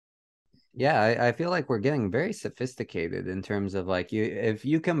Yeah, I feel like we're getting very sophisticated in terms of like if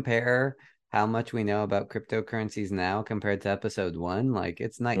you compare how much we know about cryptocurrencies now compared to episode one, like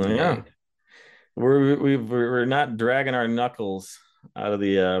it's night Well, and yeah, day. we're not dragging our knuckles out of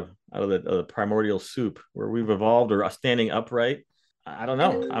the primordial soup where we've evolved or standing upright. I don't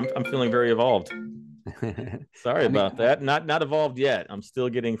know. I'm feeling very evolved. Sorry I mean, about that. Not evolved yet. I'm still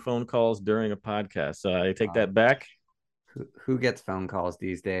getting phone calls during a podcast, so I take uh, that back. who gets phone calls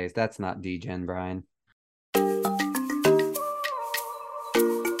these days? That's not DGen, Brian.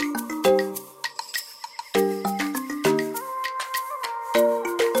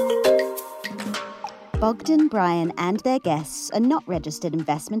 Bogdan, Brian, and their guests are not registered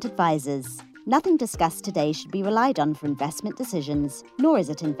investment advisors. Nothing discussed today should be relied on for investment decisions, nor is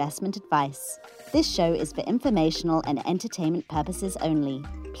it investment advice. This show is for informational and entertainment purposes only.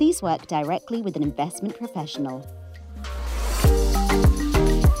 Please work directly with an investment professional.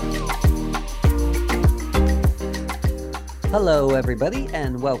 Hello, everybody,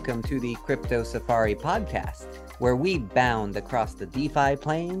 and welcome to the Crypto Safari podcast, where we bound across the DeFi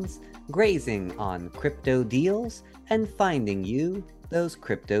plains, grazing on crypto deals, and finding you those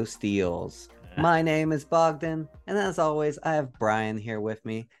crypto steals. My name is Bogdan, and as always, I have Brian here with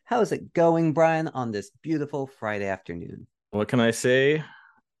me. How's it going, Brian, on this beautiful Friday afternoon? What can I say?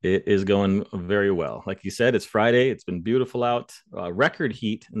 It is going very well. Like you said, it's Friday. It's been beautiful out. Record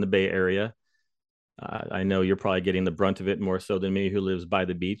heat in the Bay Area. I know you're probably getting the brunt of it more so than me, who lives by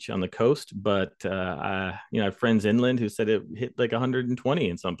the beach on the coast. But I have friends inland who said it hit like 120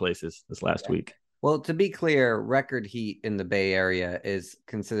 in some places this last week. Well, to be clear, record heat in the Bay Area is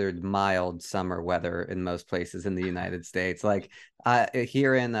considered mild summer weather in most places in the United States. Like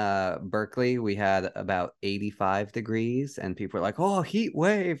here in Berkeley, we had about 85 degrees, and people were like, "Oh, heat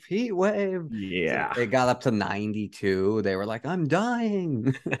wave, heat wave." So Yeah. it got up to 92. They were like, "I'm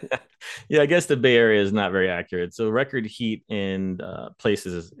dying." Yeah, I guess the Bay Area is not very accurate. So record heat in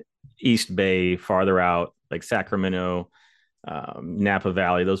places East Bay, farther out, like Sacramento, Napa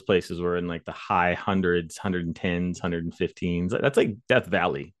Valley, those places were in like the high hundreds, 110s, 115s. That's like Death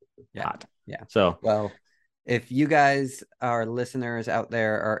Valley Yeah, hot. yeah. So Well, if you guys, our listeners out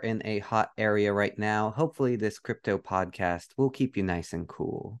there, are in a hot area right now, hopefully this crypto podcast will keep you nice and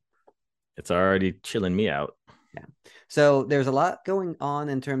cool. it's already chilling me out. Yeah. So there's a lot going on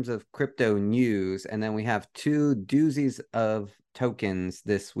in terms of crypto news, and then we have two doozies of tokens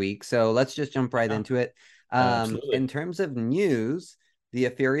this week. So let's just jump right Yeah, into it. absolutely. In terms of news, the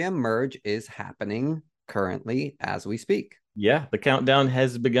Ethereum merge is happening currently as we speak. Yeah, the countdown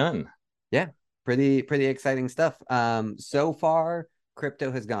has begun. Yeah, pretty exciting stuff. So far,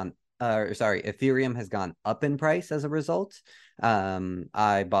 crypto has gone, sorry, Ethereum has gone up in price as a result.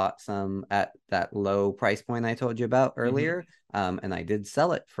 I bought some at that low price point I told you about Mhm. earlier, and I did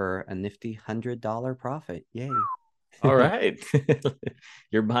sell it for a nifty $100 profit. Yay! All right.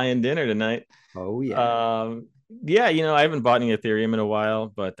 You're buying dinner tonight. Oh yeah. Um, yeah, I haven't bought any Ethereum in a while,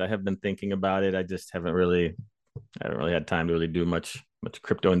 but I have been thinking about it. I haven't really had time to really do much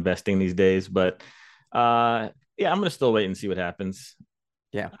crypto investing these days. But yeah, I'm gonna still wait and see what happens.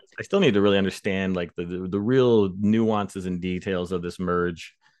 Yeah. I still need to really understand like the real nuances and details of this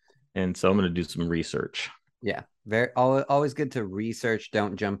merge. And so I'm gonna do some research. Yeah, always good to research.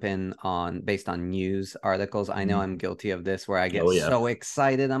 Don't jump in on based on news articles. I know I'm guilty of this where I get Oh yeah. so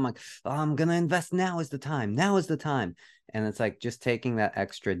excited. I'm like, oh, I'm gonna invest. Now is the time. Now is the time. And it's like just taking that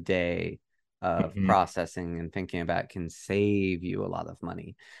extra day of Mhm. processing and thinking about can save you a lot of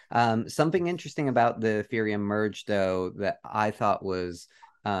money. Something interesting about the Ethereum merge, though, that I thought was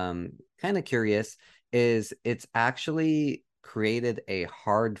kind of curious is it's actually created a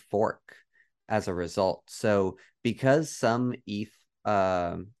hard fork as a result. So because some ETH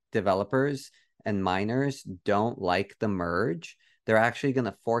developers and miners don't like the merge, they're actually going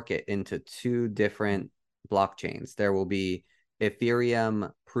to fork it into two different blockchains. There will be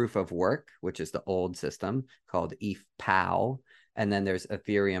Ethereum proof of work, which is the old system called ETH POW, and then there's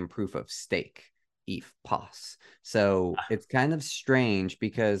Ethereum proof of stake, ETH POS. So it's kind of strange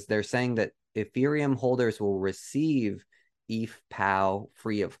because they're saying that Ethereum holders will receive ETH POW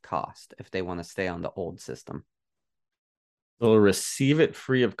free of cost if they want to stay on the old system. They'll receive it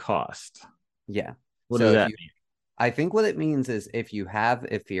free of cost. Yeah. What does So if that you, mean? I think what it means is if you have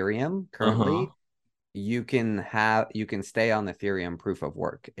Ethereum Uh-huh. currently, you can stay on Ethereum proof of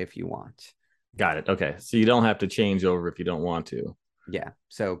work if you want. Got it. Okay. So you don't have to change over if you don't want to. Yeah.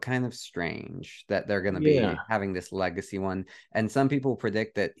 So kind of strange that they're going to Yeah. be having this legacy one. And some people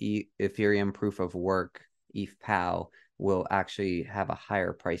predict that Ethereum proof of work, ETH POW, will actually have a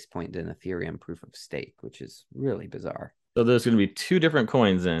higher price point than Ethereum proof of stake, which is really bizarre. So there's going to be two different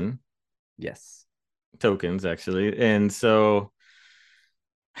coins in. Yes. tokens actually. And so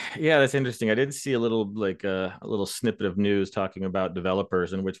yeah, that's interesting. I did see a little a little snippet of news talking about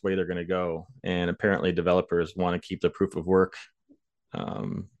developers and which way they're going to go. And apparently developers want to keep the proof of work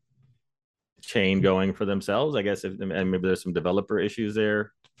um, chain going for themselves. I guess and maybe there's some developer issues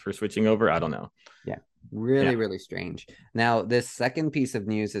there for switching over. I don't know. Yeah. Yeah. Really, really strange. Now, this second piece of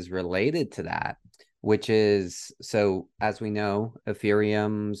news is related to that, which is, so as we know,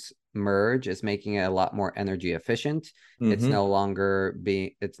 Ethereum's merge is making it a lot more energy efficient. It's Mm-hmm. no longer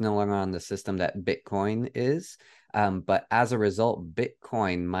on the system that Bitcoin is. But as a result,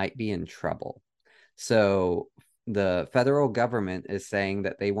 Bitcoin might be in trouble. So the federal government is saying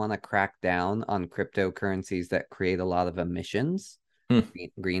that they want to crack down on cryptocurrencies that create a lot of emissions, Hmm.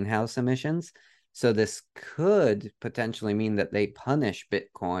 greenhouse emissions. So this could potentially mean that they punish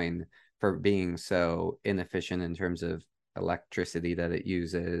Bitcoin for being so inefficient in terms of electricity that it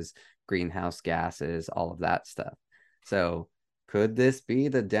uses, greenhouse gases, all of that stuff. So could this be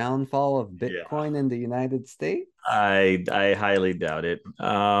the downfall of Yeah. Bitcoin in the United States? I highly doubt it.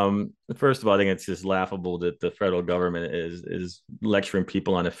 First of all, I think it's just laughable that the federal government is lecturing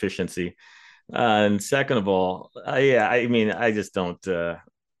people on efficiency. And second of all, yeah, I mean, I just don't.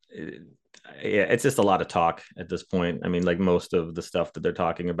 Yeah, it's just a lot of talk at this point. I mean, like most of the stuff that they're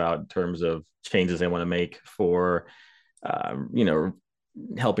talking about in terms of changes they want to make for, you know,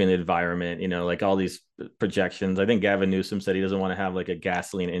 helping the environment, you know, like all these projections. I think Gavin Newsom said he doesn't want to have like a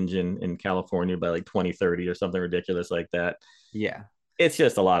gasoline engine in California by like 2030 or something ridiculous like that. Yeah. It's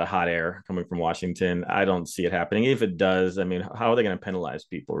just a lot of hot air coming from Washington. I don't see it happening. If it does, I mean, how are they going to penalize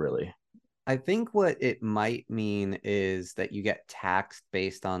people really? I think what it might mean is that you get taxed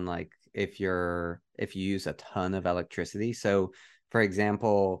based on like if you use a ton of electricity. So for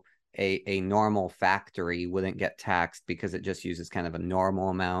example, a normal factory wouldn't get taxed because it just uses kind of a normal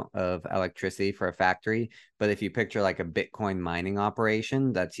amount of electricity for a factory. But if you picture like a Bitcoin mining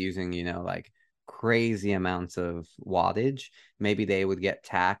operation that's using, like crazy amounts of wattage, maybe they would get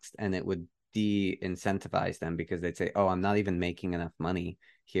taxed and it would de-incentivize them because they'd say, oh, I'm not even making enough money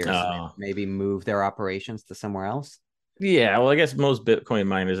here, so Uh, maybe move their operations to somewhere else. yeah, well, I guess most Bitcoin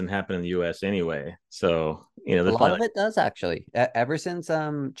mining doesn't happen in the US anyway. So, you know, A there's lot probably of like, it does actually. Ever since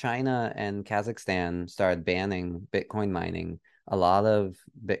China and Kazakhstan started banning Bitcoin mining, a lot of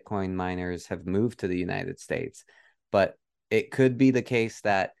Bitcoin miners have moved to the United States. But it could be the case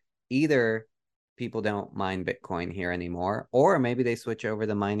that either people don't mine Bitcoin here anymore, or maybe they switch over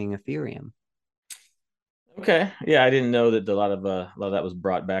to mining Ethereum. okay. Yeah, I didn't know that a lot of that was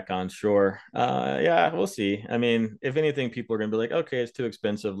brought back on shore. Yeah, we'll see. I mean, if anything, people are gonna be like, okay, it's too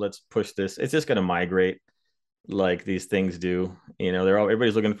expensive. Let's push this. It's just gonna migrate like these things do. You know,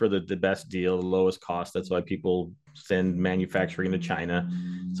 everybody's looking for the best deal, the lowest cost. That's why people send manufacturing to China.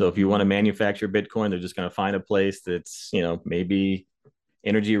 So if you want to manufacture Bitcoin, they're just gonna find a place that's, you know, maybe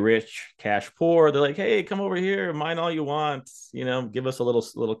energy rich, cash poor. They're like, hey, come over here, mine all you want. You know, give us a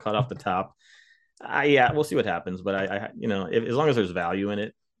little cut off the top. Yeah, we'll see what happens. But you know, as long as there's value in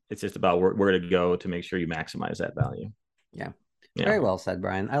it, it's just about where to go to make sure you maximize that value. Yeah. Yeah, Very well said,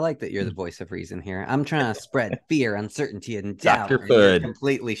 Brian. I like that you're the voice of reason here. I'm trying to spread fear, uncertainty, and doubt, Dr. and you're Food,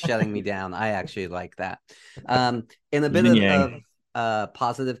 completely shutting me down. I actually like that. In a bit yin and yang. of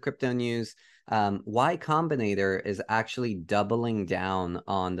positive crypto news, Y Combinator is actually doubling down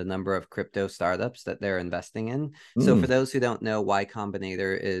on the number of crypto startups that they're investing in. So for Mm, those who don't know, Y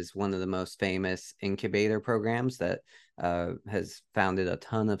Combinator is one of the most famous incubator programs that has founded a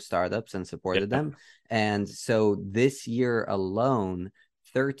ton of startups and supported yeah. them. And so this year alone,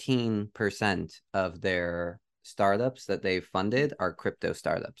 13% of their startups that they've funded are crypto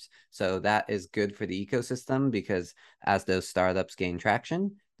startups. So that is good for the ecosystem because as those startups gain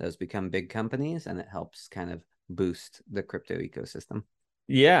traction, those become big companies and it helps kind of boost the crypto ecosystem.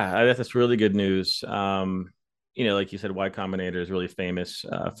 Yeah, that's really good news. You know, like you said, Y Combinator is really famous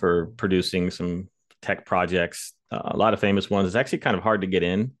for producing some tech projects. A lot of famous ones. It's actually kind of hard to get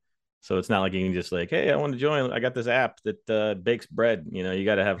in, so it's not like you can just like, hey, I want to join. I got this app that bakes bread. You know, you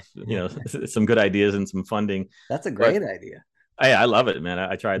got to have some good ideas and some funding. That's a But great idea. I love it, man.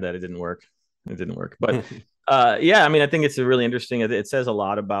 I tried that. It didn't work. It didn't work. But yeah, I mean, I think it's a really interesting. It says a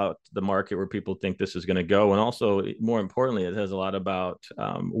lot about the market where people think this is going to go, and also more importantly, it says a lot about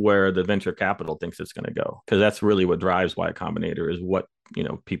where the venture capital thinks it's going to go, because that's really what drives Y Combinator is what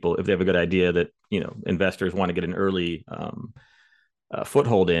people, if they have a good idea that investors want to get an early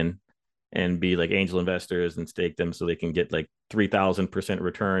foothold in and be like angel investors and stake them so they can get like 3,000%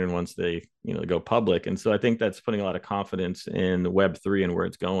 return once they go public. And so I think that's putting a lot of confidence in Web3 and where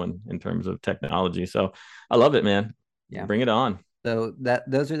it's going in terms of technology. So I love it, man. Yeah. Bring it on. So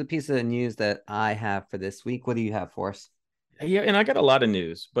those are the pieces of news that I have for this week. What do you have for us? Yeah, and I got a lot of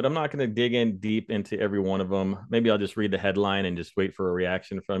news, but I'm not going to dig in deep into every one of them. Maybe I'll just read the headline and just wait for a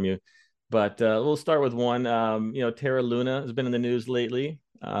reaction from you. But we'll start with one. Terra Luna has been in the news lately.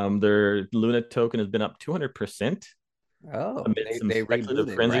 Their Luna token has been up 200% Oh, amid some they speculative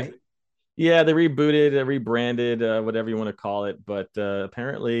rebooted, frenzy. right? Yeah, they rebooted, rebranded, whatever you want to call it. But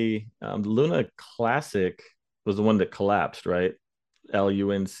apparently, the Luna Classic was the one that collapsed, right?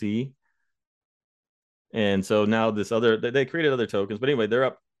 LUNC. And so now they created other tokens, but anyway, they're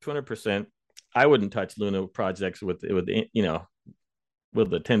up 200%. I wouldn't touch Luna projects with with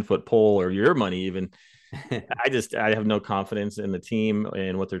the 10-foot pole or your money even. I have no confidence in the team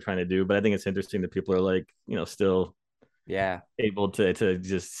and what they're trying to do, but I think it's interesting that people are like, still Yeah, able to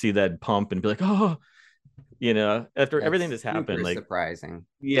just see that pump and be like, oh, after everything that's that's happened, super like, surprising.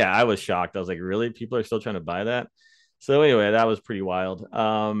 yeah, I was shocked. I was like, really? People are still trying to buy that? So anyway, that was pretty wild.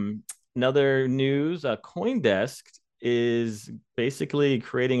 Another news, CoinDesk is basically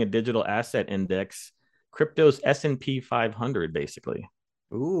creating a digital asset index, crypto's S&P 500, basically.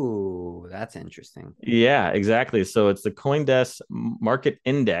 Ooh, that's interesting. Yeah, exactly. So it's the CoinDesk market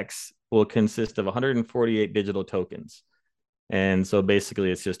index will consist of 148 digital tokens. And so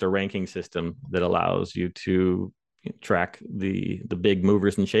basically it's just a ranking system that allows you to track the big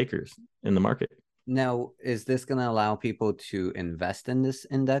movers and shakers in the market. Now, is this going to allow people to invest in this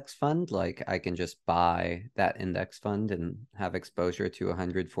index fund? Like I can just buy that index fund and have exposure to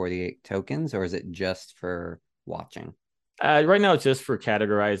 148 tokens, or is it just for watching? Right now, it's just for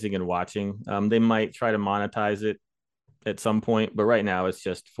categorizing and watching. They might try to monetize it at some point, but right now it's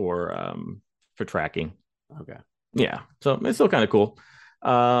just for tracking. Okay. Yeah, so it's still kind of cool.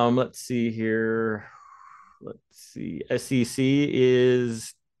 Let's see here. Let's see. SEC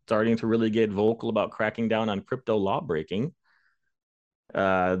is starting to really get vocal about cracking down on crypto law breaking.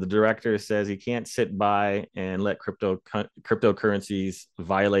 The director says he can't sit by and let cryptocurrencies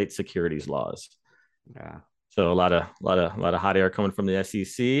violate securities laws. Yeah. So a lot of hot air coming from the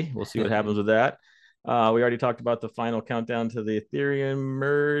SEC. We'll see what happens with that. We already talked about the final countdown to the Ethereum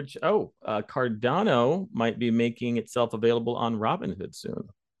merge. Cardano might be making itself available on Robinhood soon.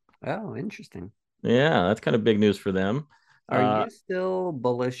 Oh, interesting. Yeah, that's kind of big news for them. Are Uh, you still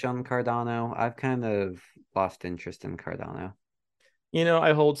bullish on Cardano? I've kind of lost interest in Cardano.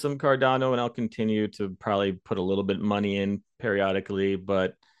 I hold some Cardano and I'll continue to probably put a little bit of money in periodically,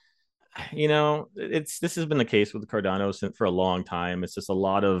 but this has been the case with Cardano for a long time. It's just a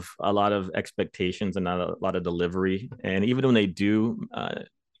lot of expectations and not a lot of delivery. And even when they do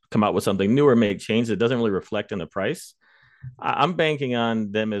come out with something new or make changes, it doesn't really reflect in the price. I'm banking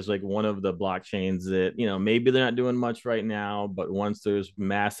on them as like one of the blockchains that maybe they're not doing much right now, but once there's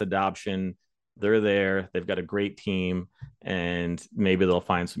mass adoption, they're there. They've got a great team, and maybe they'll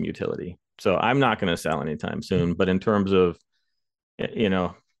find some utility. So I'm not going to sell anytime soon. But in terms of you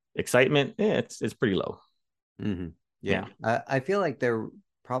know excitement, it's pretty low. Mm-hmm. Yeah. Yeah. I feel like they're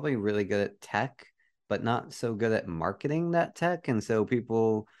probably really good at tech, but not so good at marketing that tech. And so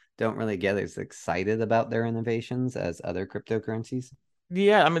people don't really get as excited about their innovations as other cryptocurrencies.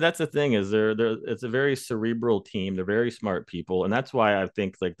 Yeah, I mean that's the thing is they're it's a very cerebral team. They're very smart people, and that's why I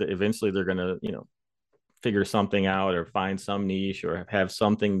think like eventually they're gonna figure something out or find some niche or have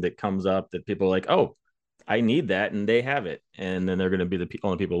something that comes up that people are like, oh, I need that, and they have it, and then they're gonna be the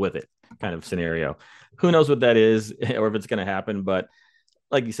only people with it kind of scenario. Who knows what that is or if it's gonna happen? But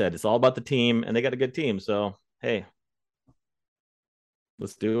like you said, it's all about the team, and they got a good team. So hey,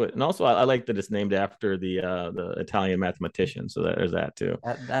 let's do it. And also, I like that it's named after the Italian mathematician. So there's that too.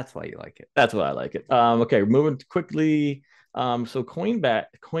 That's why you like it. That's why I like it. Okay, moving quickly. So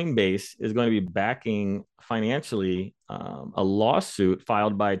Coinbase is going to be backing financially a lawsuit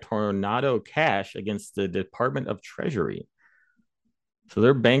filed by Tornado Cash against the Department of Treasury. So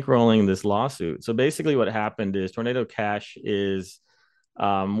they're bankrolling this lawsuit. So basically, what happened is Tornado Cash is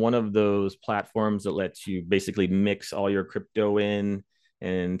one of those platforms that lets you basically mix all your crypto in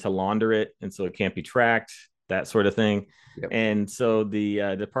and to launder it, and so it can't be tracked, that sort of thing. Yep. And so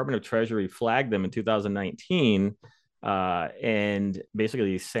the Department of Treasury flagged them in 2019 and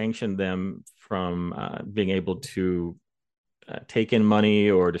basically sanctioned them from being able to take in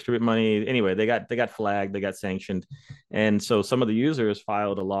money or distribute money. Anyway, they got flagged, they got sanctioned, and so some of the users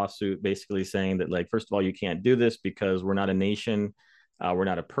filed a lawsuit basically saying that, like, first of all, you can't do this because we're not a nation, we're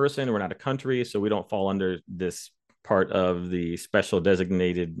not a person, we're not a country, so we don't fall under this part of the special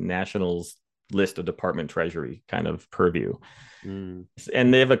designated nationals list of Department Treasury kind of purview. Mm.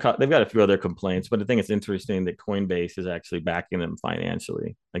 And they've got a few other complaints, but I think it's interesting that Coinbase is actually backing them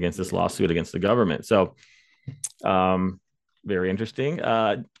financially against this lawsuit against the government. So very interesting.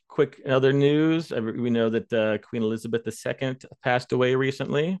 Quick other news. We know that Queen Elizabeth II passed away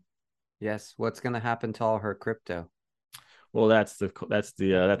recently. Yes. What's going to happen to all her crypto? Well, that's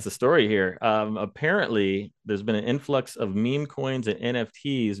the story here. Apparently, there's been an influx of meme coins and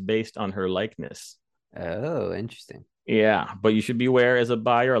NFTs based on her likeness. Oh, interesting. Yeah, but you should be aware as a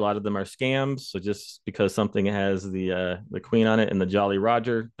buyer, a lot of them are scams. So just because something has the Queen on it and the Jolly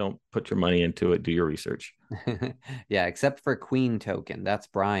Roger, don't put your money into it. Do your research. Yeah, except for Queen Token. That's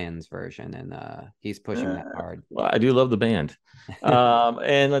Brian's version, and he's pushing that hard. Well, I do love the band.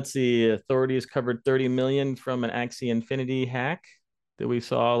 And let's see, authorities covered 30 million from an Axie Infinity hack that we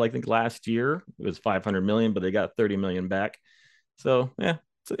saw, like, I think last year. It was 500 million, but they got 30 million back. So yeah,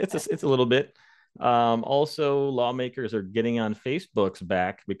 it's a little bit. Also, lawmakers are getting on Facebook's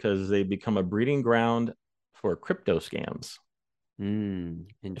back because they become a breeding ground for crypto scams.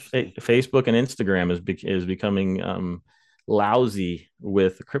 Interesting. Facebook and Instagram is becoming lousy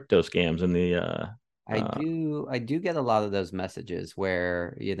with crypto scams, and I do get a lot of those messages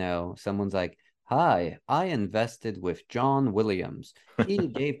where, someone's like, "Hi, I invested with John Williams. He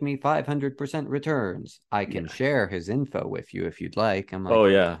gave me 500% returns. I can share his info with you if you'd like." I'm like, oh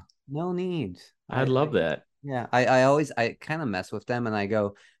yeah, no need. I'd love that. Yeah, I kind of mess with them, and I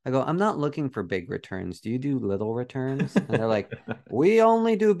go, I'm not looking for big returns. Do you do little returns? And they're like, we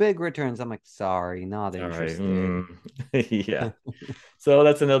only do big returns. I'm like, sorry, not All right. interested. Yeah. So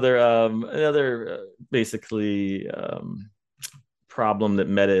that's another basically problem that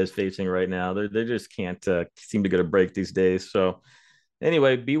Meta is facing right now. They just can't seem to get a break these days. So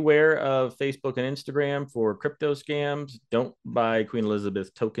anyway, beware of Facebook and Instagram for crypto scams. Don't buy Queen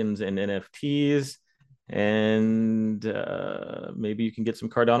Elizabeth tokens and NFTs. And maybe you can get some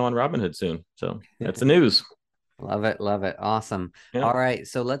Cardano on Robinhood soon. So that's the news. Love it. Love it. Awesome. Yeah. All right.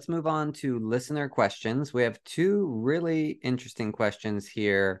 So let's move on to listener questions. We have two really interesting questions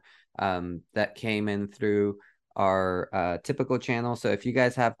here that came in through our typical channel. So if you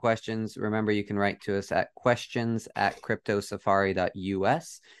guys have questions, remember you can write to us at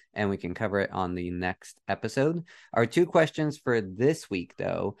questions@cryptosafari.us, and we can cover it on the next episode. Our two questions for this week,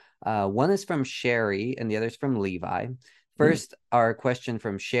 though, one is from Sherry and the other is from Levi. First, our question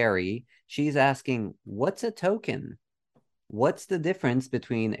from Sherry. She's asking, what's a token? What's the difference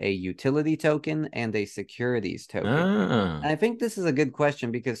between a utility token and a securities token? And I think this is a good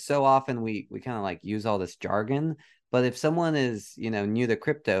question because so often we kind of like use all this jargon, but if someone is, new to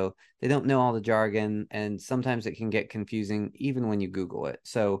crypto, they don't know all the jargon, and sometimes it can get confusing even when you Google it.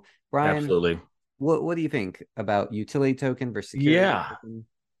 So, Brian, absolutely. What do you think about utility token versus security token?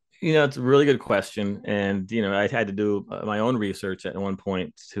 It's a really good question. And, I had to do my own research at one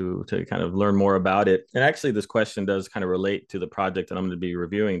point to kind of learn more about it. And actually, this question does kind of relate to the project that I'm going to be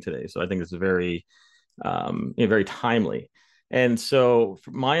reviewing today. So I think this is very, very timely. And so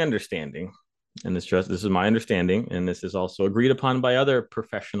from my understanding, and this is my understanding, and this is also agreed upon by other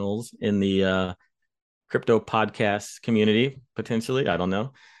professionals in the crypto podcast community, potentially, I don't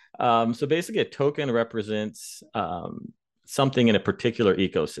know. So basically, a token represents something in a particular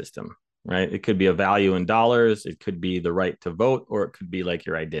ecosystem, right? It could be a value in dollars, it could be the right to vote, or it could be like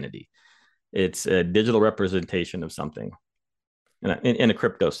your identity. It's a digital representation of something in a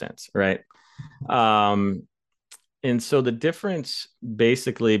crypto sense, right? And so the difference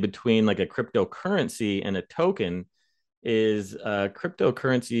basically between like a cryptocurrency and a token is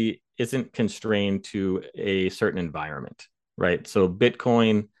cryptocurrency isn't constrained to a certain environment, right? So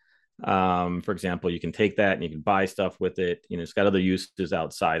Bitcoin, for example, you can take that and you can buy stuff with it. It's got other uses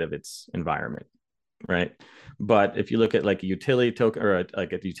outside of its environment, right? But if you look at like a utility token or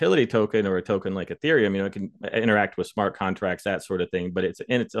like a utility token or a token like Ethereum, it can interact with smart contracts, that sort of thing, but it's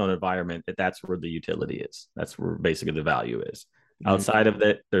in its own environment. That's where the utility is. That's where basically the value is. Outside of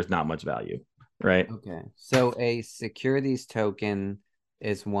that, there's not much value, right? Okay. So a securities token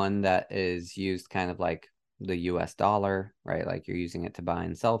is one that is used kind of like the US dollar, right? Like you're using it to buy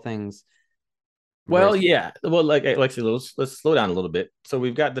and sell things. Well, yeah. Well, let's slow down a little bit. So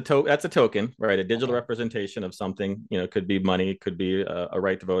we've got that's a token, right? A digital representation of something. It could be money, it could be a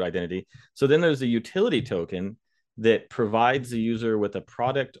right to vote identity. So then there's a utility token that provides the user with a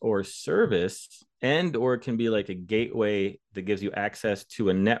product or service, or it can be like a gateway that gives you access to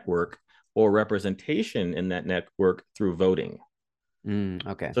a network or representation in that network through voting.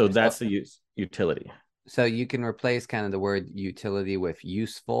 Okay. So that's the utility. So you can replace kind of the word utility with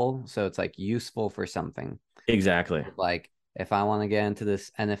useful. So it's like useful for something. Exactly. Like if I want to get into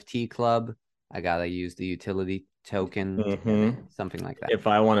this NFT club, I gotta use the utility token, something like that. If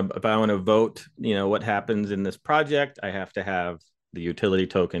I want to vote, what happens in this project, I have to have the utility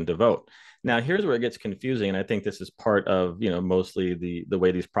token to vote. Now, here's where it gets confusing, and I think this is part of, mostly the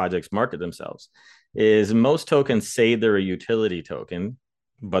way these projects market themselves, is most tokens say they're a utility token,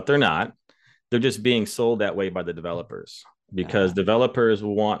 but they're not. They're just being sold that way by the developers because developers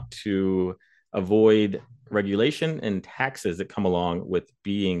want to avoid regulation and taxes that come along with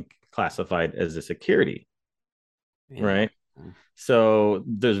being classified as a security, right? So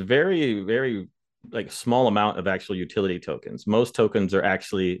there's very, very like small amount of actual utility tokens. Most tokens are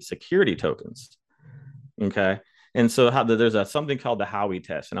actually security tokens. Okay. And so there's something called the Howey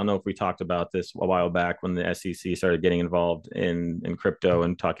test. And I don't know if we talked about this a while back when the SEC started getting involved in crypto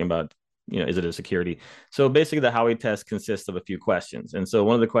and talking about, is it a security? So basically the Howey test consists of a few questions. And so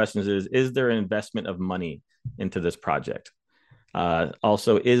one of the questions is there an investment of money into this project?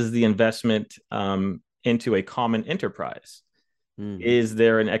 Also, is the investment into a common enterprise? Is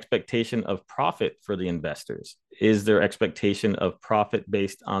there an expectation of profit for the investors? Is there expectation of profit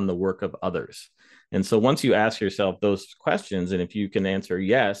based on the work of others? And so once you ask yourself those questions, and if you can answer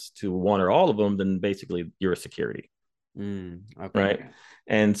yes to one or all of them, then basically you're a security. Okay. Right.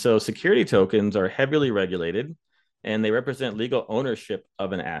 And so security tokens are heavily regulated and they represent legal ownership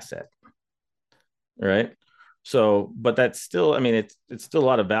of an asset. Right. So, but that's still, I mean, it's still a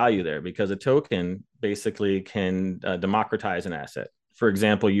lot of value there because a token basically can democratize an asset. For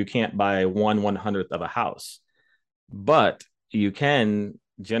example, you can't buy 1/100th of a house, but you can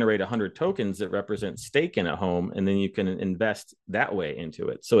generate 100 tokens that represent stake in a home, and then you can invest that way into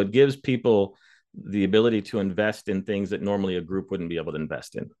it. So it gives people the ability to invest in things that normally a group wouldn't be able to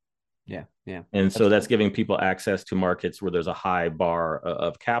invest in. Yeah. And so that's giving people access to markets where there's a high bar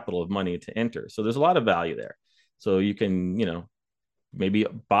of capital, of money to enter. So there's a lot of value there. So you can, maybe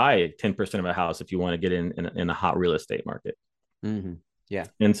buy 10% of a house if you want to get in a hot real estate market. Yeah.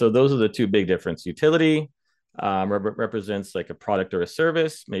 And so those are the two big differences. Utility represents like a product or a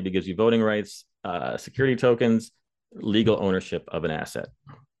service, maybe gives you voting rights. Security tokens, legal ownership of an asset.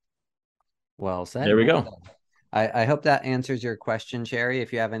 Well said. There we go. I hope that answers your question, Sherry.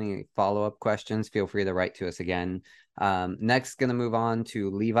 If you have any follow-up questions, feel free to write to us again. Next, going to move on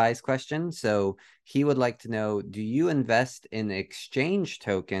to Levi's question. So he would like to know, do you invest in exchange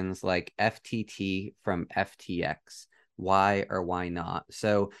tokens like FTT from FTX? Why or why not?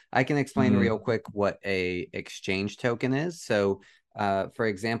 So I can explain real quick what a exchange token is. So for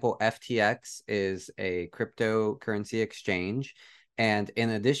example, FTX is a cryptocurrency exchange. And in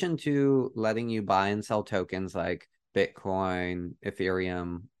addition to letting you buy and sell tokens like Bitcoin,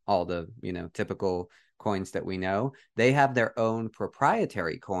 Ethereum, all the, typical coins that we know, they have their own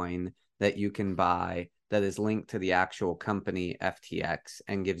proprietary coin that you can buy that is linked to the actual company FTX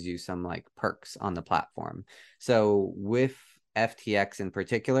and gives you some like perks on the platform. So with FTX in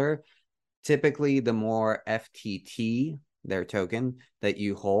particular, typically the more FTT, their token, that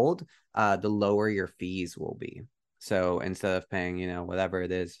you hold, the lower your fees will be. So instead of paying, whatever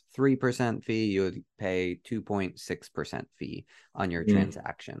it is, 3% fee, you would pay 2.6% fee on your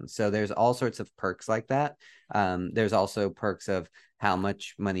transaction. So there's all sorts of perks like that. There's also perks of how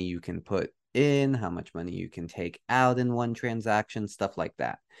much money you can put in, how much money you can take out in one transaction, stuff like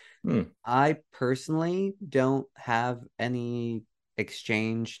that. I personally don't have any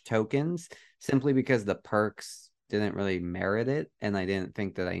exchange tokens simply because the perks didn't really merit it, and I didn't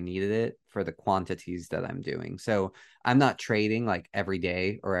think that I needed it for the quantities that I'm doing. So I'm not trading like every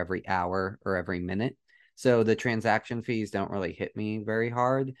day or every hour or every minute. So the transaction fees don't really hit me very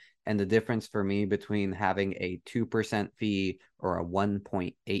hard. And the difference for me between having a 2% fee or a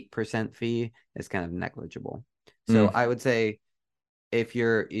 1.8% fee is kind of negligible. So I would say if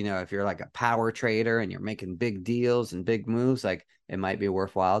you're like a power trader and you're making big deals and big moves, like it might be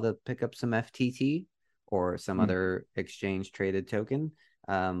worthwhile to pick up some FTT or some other exchange traded token.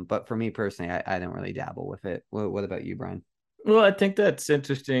 But for me personally, I don't really dabble with it. What about you, Brian? Well, I think that's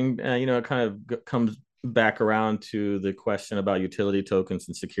interesting. It kind of comes back around to the question about utility tokens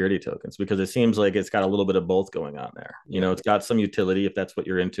and security tokens, because it seems like it's got a little bit of both going on there. It's got some utility if that's what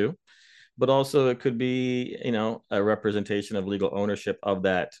you're into, but also it could be, a representation of legal ownership of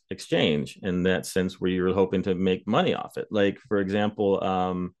that exchange in that sense where you're hoping to make money off it. Like, for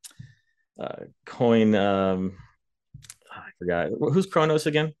example, coin, I forgot. Who's Kronos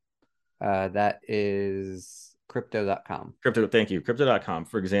again? That is crypto.com. Thank you. Crypto.com,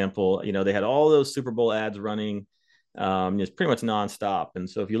 for example, they had all those Super Bowl ads running. It's pretty much nonstop. And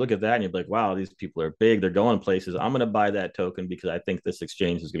so if you look at that and you're like, wow, these people are big, they're going places. I'm going to buy that token because I think this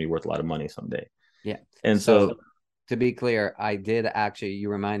exchange is going to be worth a lot of money someday. Yeah. And so to be clear, I did actually, you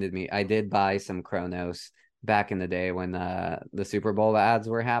reminded me, I did buy some Kronos back in the day when the Super Bowl ads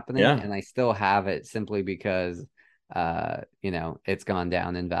were happening. Yeah. And I still have it simply because it's gone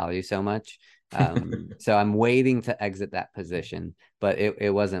down in value so much. So I'm waiting to exit that position, but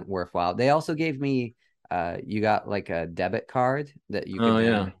it wasn't worthwhile. They also gave me, you got like a debit card that you could Oh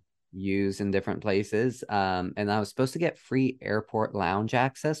then yeah. use in different places. And I was supposed to get free airport lounge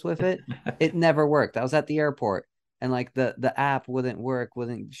access with it. It never worked. I was at the airport and like the app wouldn't work,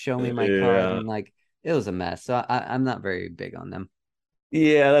 wouldn't show me my card, Yeah. and like it was a mess. So I'm not very big on them.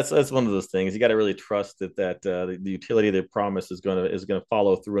 Yeah, that's one of those things. You got to really trust that the utility they promise is gonna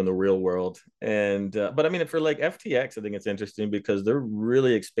follow through in the real world. And but I mean, for like FTX, I think it's interesting because they're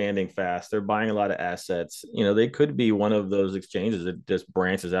really expanding fast. They're buying a lot of assets. They could be one of those exchanges that just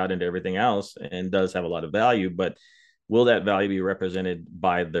branches out into everything else and does have a lot of value. But will that value be represented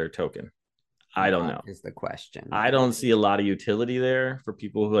by their token? I don't That know. is the question. I don't see a lot of utility there for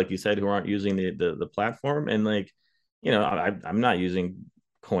people who, like you said, who aren't using the platform. And like, I'm not using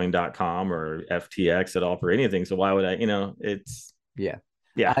coin.com or FTX at all for anything. So why would I, it's Yeah.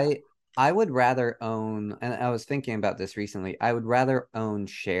 yeah. I would rather own, and I was thinking about this recently, I would rather own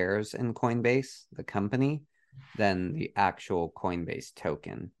shares in Coinbase, the company, than the actual Coinbase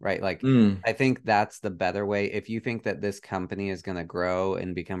token, right? Like, Mm. I think that's the better way. If you think that this company is going to grow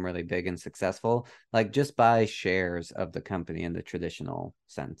and become really big and successful, like just buy shares of the company in the traditional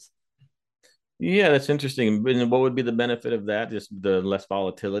sense. Yeah, that's interesting. And what would be the benefit of that? Just the less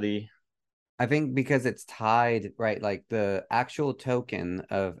volatility. I think because it's tied, right? Like the actual token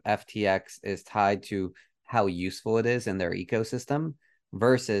of FTX is tied to how useful it is in their ecosystem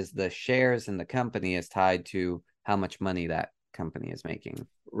versus the shares in the company is tied to how much money that company is making.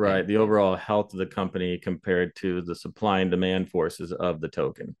 Right. And The overall health of the company compared to the supply and demand forces of the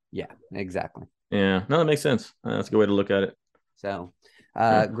token. yeah, exactly. Yeah. No, that makes sense. That's a good way to look at it. So,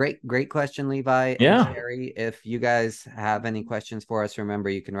 Yeah. great question, Levi and Yeah. Sherry. If you guys have any questions for us, remember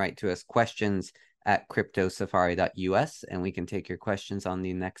you can write to us questions@cryptosafari.us and we can take your questions on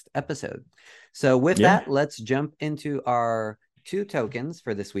the next episode. So, with Yeah. that, let's jump into our two tokens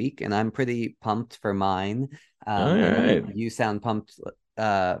for this week. And I'm pretty pumped for mine. All And right. you sound pumped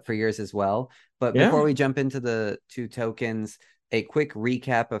for yours as well. But Yeah. before we jump into the two tokens, a quick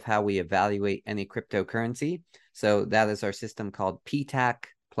recap of how we evaluate any cryptocurrency. So that is our system called PTAC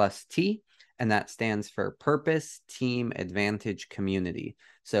plus T, and that stands for Purpose, Team, Advantage, Community.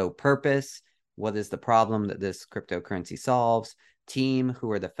 So purpose, what is the problem that this cryptocurrency solves? Team, who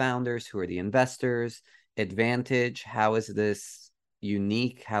are the founders, who are the investors? Advantage, how is this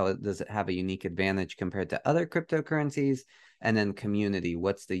unique? How does it have a unique advantage compared to other cryptocurrencies? And then community,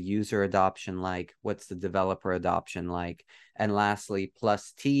 what's the user adoption like? What's the developer adoption like? And lastly,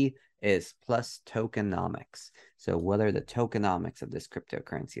 plus T is plus tokenomics. So what are the tokenomics of this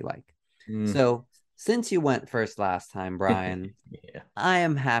cryptocurrency like? Mm. So since you went first last time, Brian, Yeah. I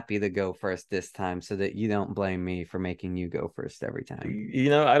am happy to go first this time so that you don't blame me for making you go first every time.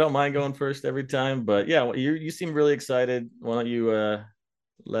 I don't mind going first every time, but yeah, well, you seem really excited. Why don't you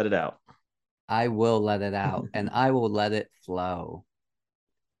let it out? I will let it out and I will let it flow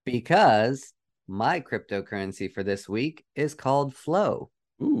because my cryptocurrency for this week is called Flow.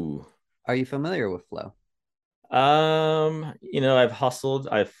 Ooh. Are you familiar with Flow? I've hustled,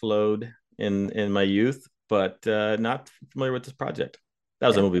 I've flowed in my youth, but not familiar with this project. That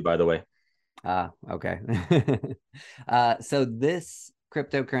was a Yeah. movie, by the way. Okay. So this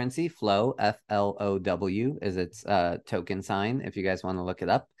cryptocurrency, Flow, FLOW, is its token sign, if you guys want to look it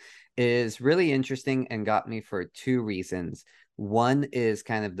up, is really interesting and got me for two reasons. One is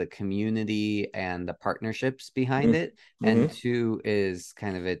kind of the community and the partnerships behind it, and Mm-hmm. two is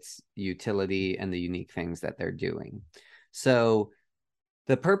kind of its utility and the unique things that they're doing. So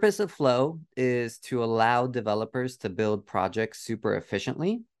the purpose of Flow is to allow developers to build projects super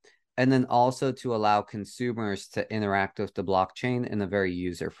efficiently and then also to allow consumers to interact with the blockchain in a very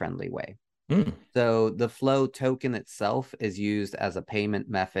user-friendly way. Mm. So the Flow token itself is used as a payment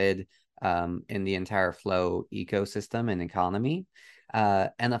method in the entire Flow ecosystem and economy.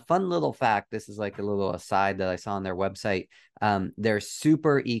 And a fun little fact, this is like a little aside that I saw on their website. They're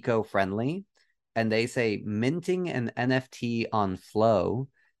super eco-friendly, and they say minting an NFT on Flow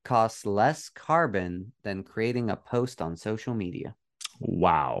costs less carbon than creating a post on social media.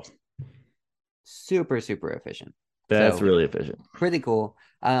 Wow. Super, super efficient. That's So really efficient. pretty cool.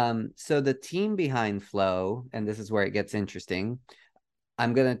 So the team behind Flow, and this is where it gets interesting.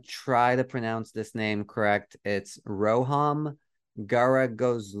 I'm gonna try to pronounce this name correct. It's Roham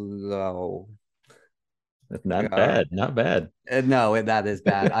Garagozlo. That's not bad. Not bad. No, that is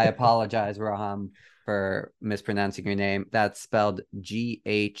bad. I apologize, Roham, for mispronouncing your name. That's spelled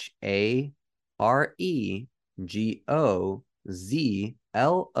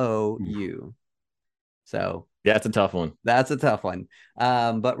GHAREGOZLOU. So Yeah, it's a tough one. That's a tough one.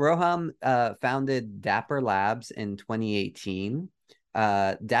 But Roham founded Dapper Labs in 2018.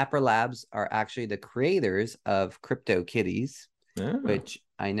 Dapper Labs are actually the creators of CryptoKitties, Yeah. which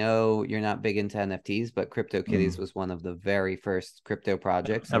I know you're not big into NFTs, but CryptoKitties was one of the very first crypto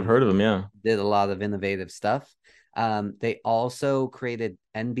projects I've and heard of them. Yeah. did a lot of innovative stuff. They also created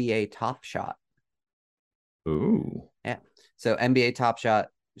NBA Top Shot. Ooh. Yeah. So NBA Top Shot,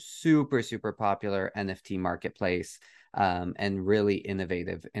 super, super popular NFT marketplace, and really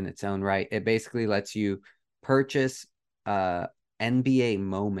innovative in its own right. It basically lets you purchase NBA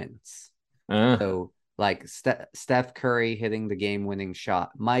moments. Uh, So like Steph Curry hitting the game-winning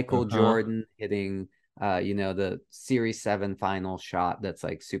shot, Michael uh-huh. Jordan hitting the Series 7 final shot that's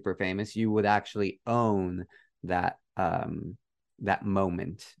like super famous. You would actually own that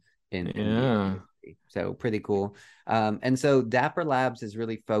moment in NBA Yeah. history. So pretty cool. And so Dapper Labs is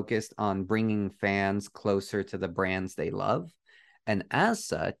really focused on bringing fans closer to the brands they love. And as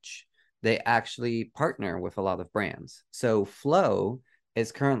such, they actually partner with a lot of brands. So Flow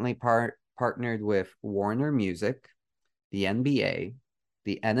is currently partnered with Warner Music, the NBA,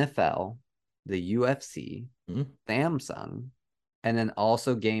 the NFL, the UFC, Mhm. Samsung, and then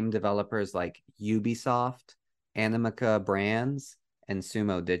also game developers like Ubisoft, Animica Brands, and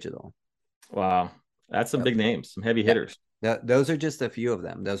Sumo Digital. Wow. That's some So, big names, some heavy yeah, hitters. those are just a few of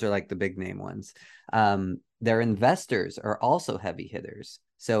them. Those are like the big name ones. Their investors are also heavy hitters.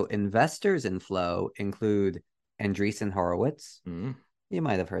 So investors in Flow include Andreessen Horowitz. Mhm. You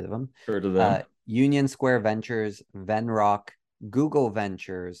might have heard of them. Heard of them. Union Square Ventures, Venrock, Google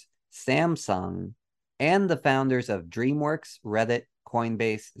Ventures, Samsung, and the founders of DreamWorks, Reddit,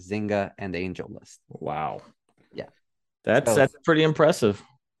 Coinbase, Zynga, and AngelList. Wow. Yeah. So That's pretty impressive.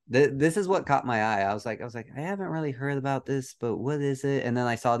 this is what caught my eye. I was like, I haven't really heard about this, but what is it? And then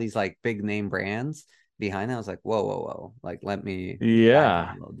I saw these like big name brands behind it. I was like, whoa, whoa, whoa. Like, let me dive in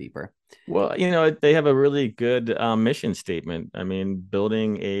Yeah. a little deeper. Well, they have a really good mission statement. I mean,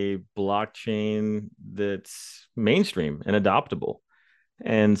 building a blockchain that's mainstream and adoptable.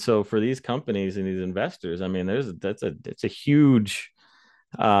 And so for these companies and these investors, I mean, it's a huge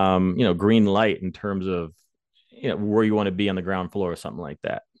green light in terms of where you want to be on the ground floor or something like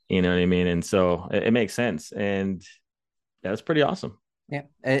that. You know what I mean? And so it makes sense. And that's pretty awesome. Yeah.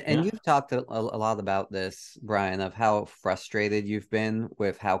 And Yeah. you've talked a lot about this, Brian, of how frustrated you've been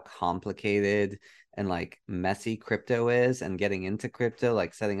with how complicated and like messy crypto is and getting into crypto,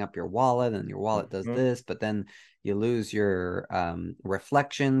 like setting up your wallet and your wallet does Mhm. this, but then you lose your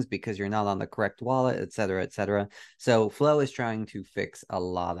reflections because you're not on the correct wallet, et cetera, et cetera. So Flow is trying to fix a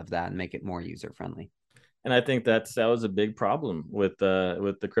lot of that and make it more user friendly. And I think that was a big problem with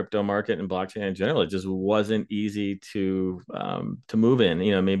the crypto market and blockchain in general. It just wasn't easy to move in.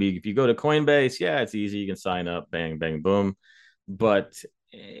 Maybe if you go to Coinbase, yeah, it's easy. You can sign up, bang, bang, boom. But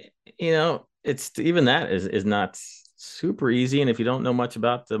it's even that is not super easy. And if you don't know much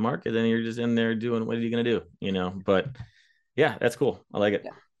about the market, then you're just in there doing what are you gonna do? But yeah, that's cool. I like it.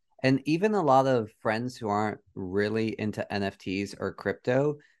 Yeah. And even a lot of friends who aren't really into NFTs or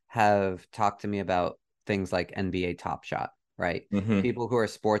crypto have talked to me about things like NBA Top Shot, right? Mm-hmm. People who are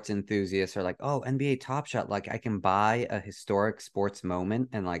sports enthusiasts are like, oh, NBA Top Shot, like I can buy a historic sports moment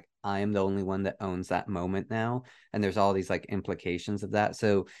and like I am the only one that owns that moment now. And there's all these like implications of that.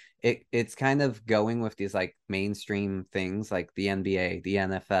 So it's kind of going with these like mainstream things like the NBA, the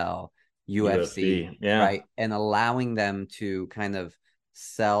NFL, UFC, UFC, yeah. right? And allowing them to kind of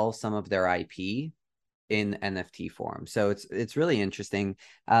sell some of their IP in NFT form. So it's really interesting.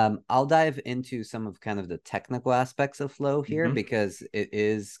 I'll dive into some of kind of the technical aspects of Flow here Mm-hmm. because it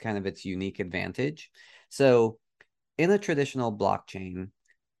is kind of its unique advantage. So in a traditional blockchain,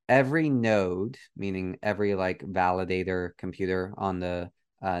 every node, meaning every like validator computer on the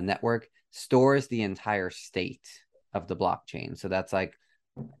network, stores the entire state of the blockchain. So that's like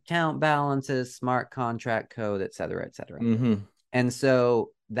account balances, smart contract code, et cetera, et cetera. Mm-hmm. And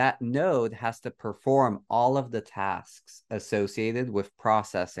so that node has to perform all of the tasks associated with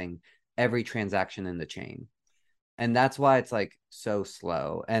processing every transaction in the chain. And that's why it's like so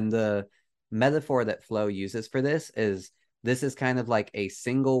slow. And the metaphor that Flow uses for this is kind of like a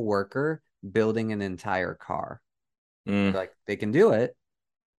single worker building an entire car. Mm. Like they can do it,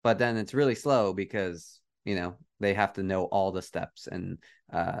 but then it's really slow because they have to know all the steps and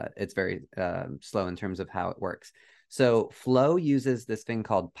it's very slow in terms of how it works. So Flow uses this thing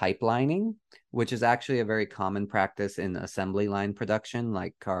called pipelining, which is actually a very common practice in assembly line production,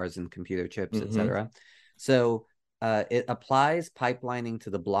 like cars and computer chips, Mm-hmm. etc. So it applies pipelining to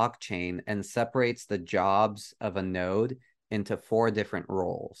the blockchain and separates the jobs of a node into 4 different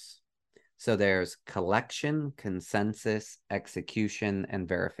roles. So there's collection, consensus, execution, and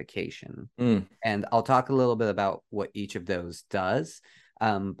verification. And I'll talk a little bit about what each of those does.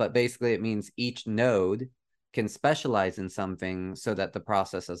 But basically, it means each node can specialize in something so that the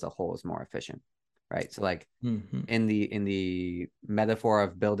process as a whole is more efficient, right? So like in the metaphor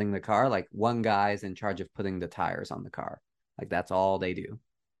of building the car, like one guy is in charge of putting the tires on the car. Like that's all they do.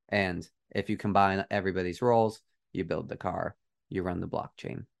 And if you combine everybody's roles, you build the car, you run the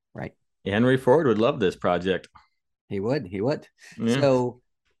blockchain, right? Henry Ford would love this project. He would. Yeah. So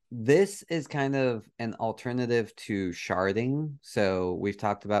this is kind of an alternative to sharding. So we've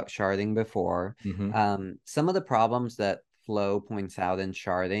talked about sharding before. Some of the problems that Flo points out in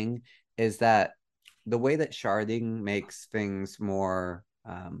sharding is that the way that sharding makes things more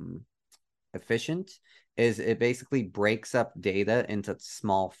efficient is it basically breaks up data into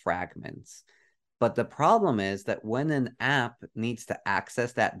small fragments. But the problem is that when an app needs to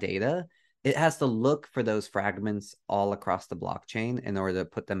access that data, it has to look for those fragments all across the blockchain in order to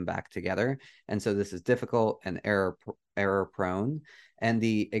put them back together. And so this is difficult and error prone. And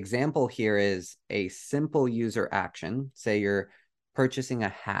the example here is a simple user action. Say you're purchasing a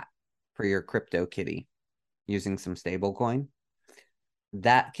hat for your crypto kitty using some stablecoin.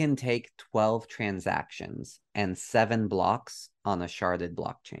 That can take 12 transactions and 7 blocks on a sharded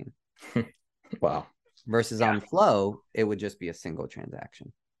blockchain. Wow. Versus on Flow, it would just be a single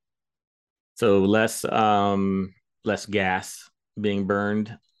transaction. So less gas being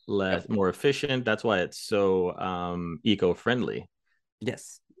burned, more efficient. That's why it's so eco-friendly.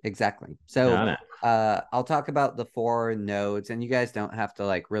 Yes, exactly. So I'll talk about the 4 nodes, and you guys don't have to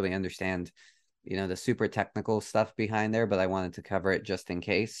like really understand, the super technical stuff behind there, but I wanted to cover it just in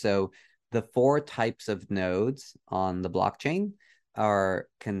case. So the 4 types of nodes on the blockchain are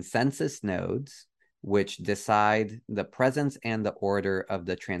consensus nodes, which decide the presence and the order of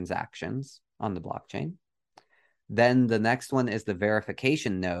the transactions on the blockchain. Then the next one is the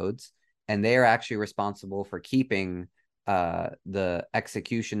verification nodes, and they are actually responsible for keeping the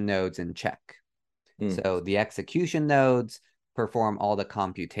execution nodes in check. So the execution nodes perform all the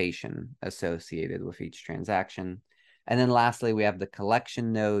computation associated with each transaction. And then lastly, we have the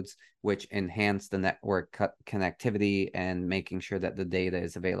collection nodes, which enhance the network connectivity and making sure that the data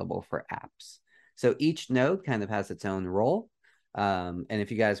is available for apps. So each node kind of has its own role. And if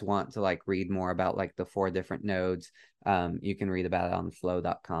you guys want to like read more about like the 4 different nodes, you can read about it on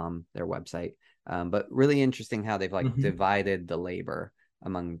flow.com, their website. But really interesting how they've like divided the labor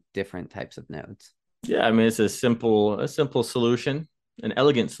among different types of nodes. Yeah, I mean, it's a simple solution, an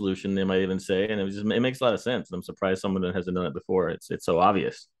elegant solution, they might even say, and it makes a lot of sense. I'm surprised someone hasn't done it before. It's so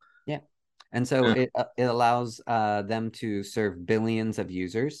obvious. Yeah, and so it allows them to serve billions of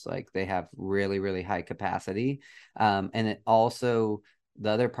users. Like they have really, really high capacity, and it also, the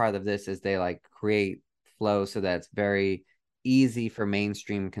other part of this is they like create flow so that it's very easy for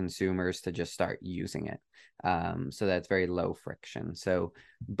mainstream consumers to just start using it. So that's very low friction. So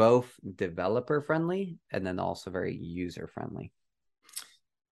both developer friendly and then also very user friendly.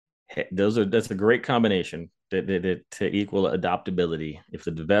 That's a great combination to equal adoptability. If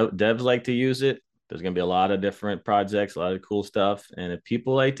the devs like to use it, there's going to be a lot of different projects, a lot of cool stuff. And if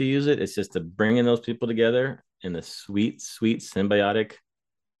people like to use it, it's just to bringing those people together in a sweet, sweet symbiotic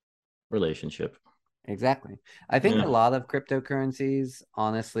relationship. Exactly. I think a lot of cryptocurrencies,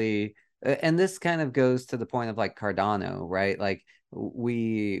 honestly, and this kind of goes to the point of like Cardano, right? Like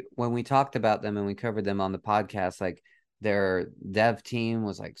when we talked about them and we covered them on the podcast, like their dev team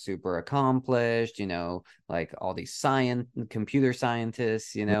was like super accomplished, like all these computer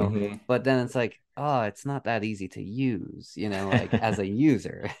scientists, but then it's like, oh, it's not that easy to use, like as a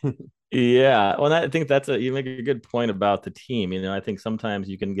user. Yeah. Well, I think you make a good point about the team. I think sometimes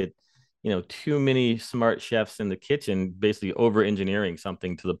you can get too many smart chefs in the kitchen basically over engineering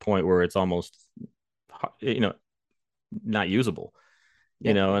something to the point where it's almost not usable.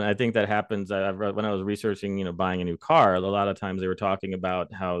 And I think that happens. When I was researching buying a new car, a lot of times they were talking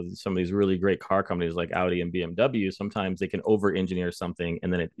about how some of these really great car companies like Audi and BMW, sometimes they can over engineer something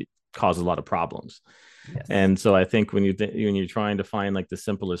and then it causes a lot of problems. Yes. And so I think when you're trying to find like the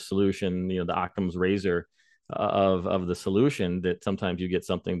simplest solution, the Occam's razor of the solution, that sometimes you get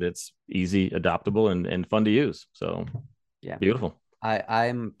something that's easy, adoptable, and fun to use. So yeah, beautiful.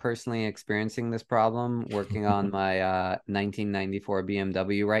 I'm personally experiencing this problem working on my 1994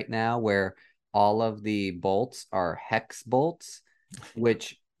 BMW right now, where all of the bolts are hex bolts,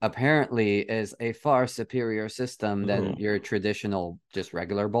 which apparently is a far superior system than your traditional just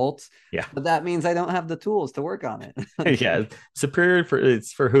regular bolts. Yeah. But that means I don't have the tools to work on it. Yeah. Superior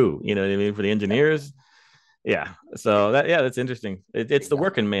for who? You know what I mean? For the engineers. Yeah. So that's interesting. It's the Exactly.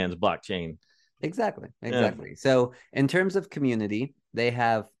 working man's blockchain. Exactly. Yeah. Exactly. So in terms of community, they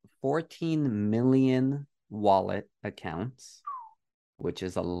have 14 million wallet accounts, which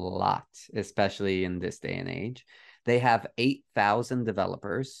is a lot, especially in this day and age. They have 8,000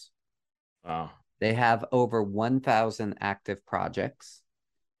 developers. Wow. They have over 1,000 active projects.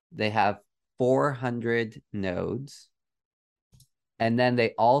 They have 400 nodes. And then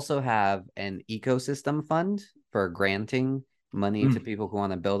they also have an ecosystem fund for granting money to people who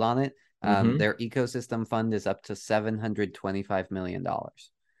want to build on it. Mm-hmm. Their ecosystem fund is up to $725 million.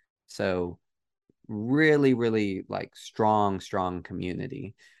 So really, really like strong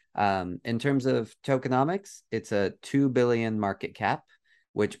community. In terms of tokenomics, it's a 2 billion market cap,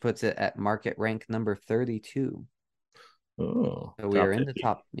 which puts it at market rank number 32. Oh, So we are top in the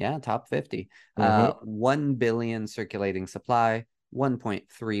 50. top 50. Mm-hmm. 1 billion circulating supply,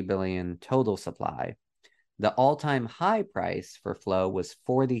 1.3 billion total supply. The all-time high price for Flow was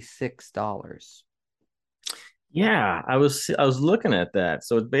 $46. Yeah, I was looking at that.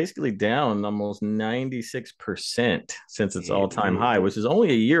 So it's basically down almost 96% since its all-time high, which is only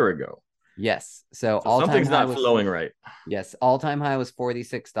a year ago. Yes. So So all-time something's high not was flowing right. yes, all-time high was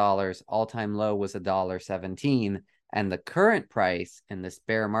 $46. All-time low was $1.17. And the current price in this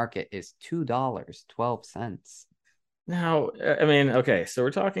bear market is $2.12. Now, I mean, okay, so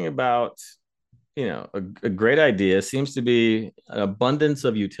we're talking about, a great idea seems to be an abundance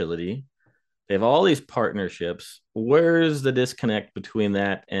of utility. They have all these partnerships. Where's the disconnect between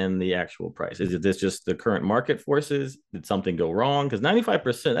that and the actual price? Is it this just the current market forces? Did something go wrong? Because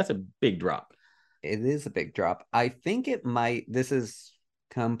 95%, that's a big drop. It is a big drop. I think it might, this is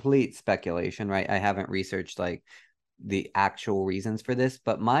complete speculation, right? I haven't researched like the actual reasons for this,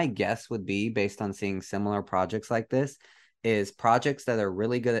 but my guess would be based on seeing similar projects like this is projects that are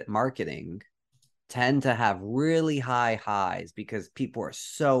really good at marketing tend to have really high highs because people are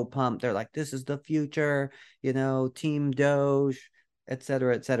so pumped. They're like, this is the future, Team Doge, et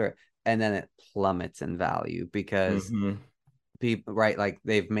cetera, et cetera. And then it plummets in value because Mm-hmm. people, right, like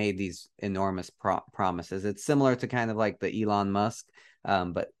they've made these enormous promises. It's similar to kind of like the Elon Musk,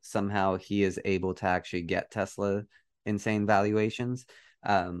 but somehow he is able to actually get Tesla insane valuations.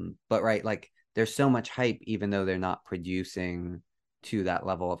 But right, like there's so much hype, even though they're not producing to that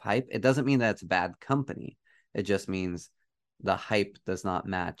level of hype. It doesn't mean that it's a bad company. It just means the hype does not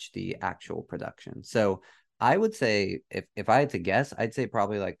match the actual production. So I would say if I had to guess, I'd say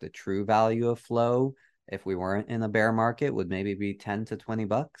probably like the true value of Flow if we weren't in a bear market would maybe be 10 to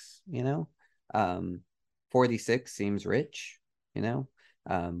 $20. Um 46 seems rich, you know.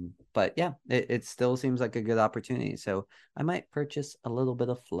 But yeah, it still seems like a good opportunity. So I might purchase a little bit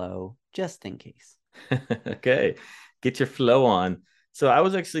of Flow just in case. Okay, get your flow on. So I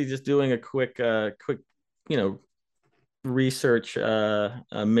was actually just doing a quick, you know, research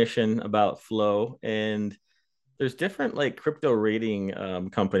mission about flow, and there's different like crypto rating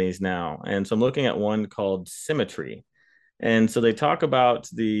companies now, and so I'm looking at one called Symmetry. And so they talk about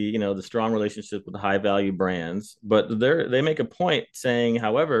the strong relationship with high value brands, but they make a point saying,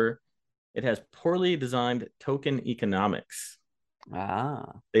 however, it has poorly designed token economics. Ah,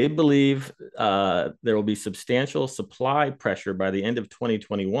 They believe there will be substantial supply pressure by the end of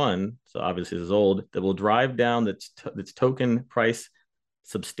 2021. So obviously this is old, that will drive down its token price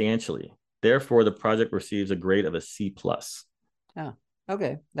substantially. Therefore, the project receives a grade of a C plus. oh,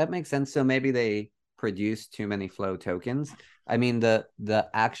 okay. That makes sense. So maybe they produce too many Flow tokens. I mean, the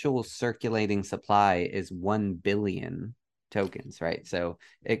actual circulating supply is 1 billion tokens, right? So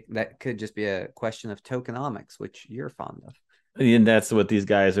that could just be a question of tokenomics, which you're fond of. And that's what these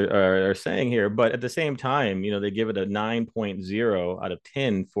guys are saying here. But at the same time, they give it a 9.0 out of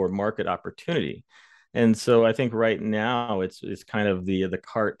 10 for market opportunity. And so I think right now it's kind of the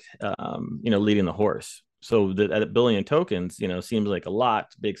cart, leading the horse. So at a billion tokens, seems like a lot,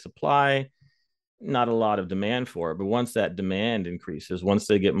 big supply, not a lot of demand for it. But once that demand increases, once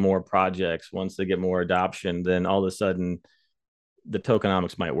they get more projects, once they get more adoption, then all of a sudden the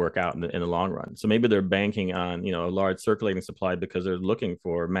tokenomics might work out in the long run. So maybe they're banking on, a large circulating supply because they're looking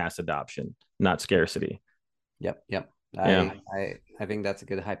for mass adoption, not scarcity. Yep. Yeah. I think that's a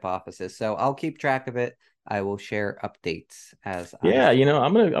good hypothesis. So I'll keep track of it. I will share updates as I Yeah,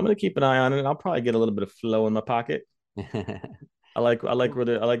 I'm gonna keep an eye on it. I'll probably get a little bit of flow in my pocket. I like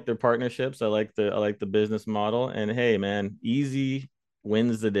their partnerships. I like the business model. And hey, man, easy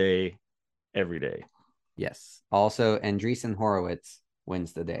wins the day every day. Yes. Also, Andreessen Horowitz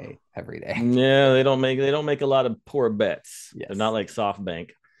wins the day every day. Yeah, they don't make a lot of poor bets. They're not Yes. like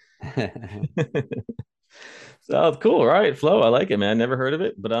SoftBank. So cool. All right, flow. I like it, man. Never heard of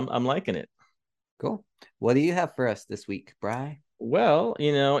it, but I'm liking it. Cool. What do you have for us this week, Bri? Well,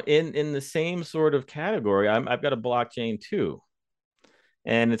 in the same sort of category, I've got a blockchain too.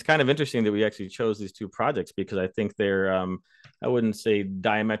 And it's kind of interesting that we actually chose these two projects because I think they're, I wouldn't say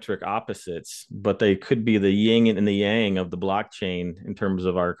diametric opposites, but they could be the yin and the yang of the blockchain in terms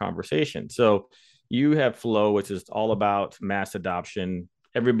of our conversation. So you have Flow, which is all about mass adoption.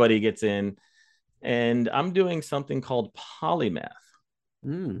 Everybody gets in. And I'm doing something called Polymath,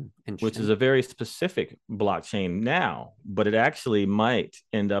 which is Interesting. a very specific blockchain now, but it actually might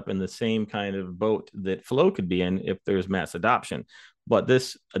end up in the same kind of boat that Flow could be in if there's mass adoption. But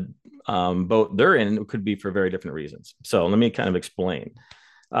this boat they're in could be for very different reasons. So let me kind of explain.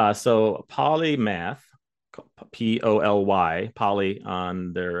 So Polymath, Poly, Poly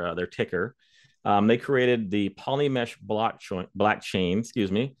on their ticker. They created the Polymesh blockchain,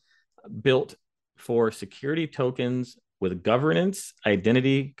 excuse me, built for security tokens with governance,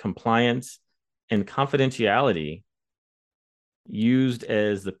 identity, compliance, and confidentiality used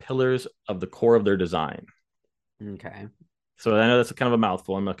as the pillars of the core of their design. Okay. So I know that's kind of a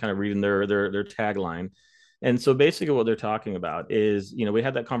mouthful. I'm kind of reading their tagline. And so basically what they're talking about is, we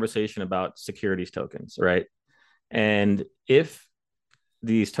had that conversation about securities tokens, right? And if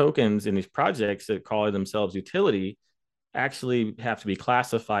these tokens in these projects that call themselves utility actually have to be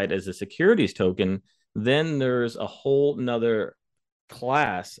classified as a securities token, then there's a whole nother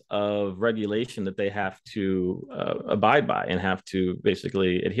class of regulation that they have to abide by and have to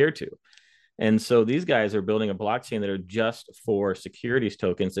basically adhere to. And so these guys are building a blockchain that are just for securities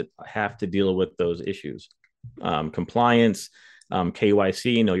tokens that have to deal with those issues. Compliance,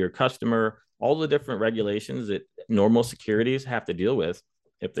 KYC, know your customer, all the different regulations that normal securities have to deal with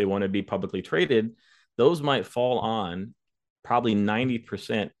if they want to be publicly traded, those might fall on probably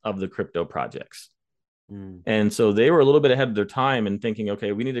 90% of the crypto projects. And so they were a little bit ahead of their time in thinking,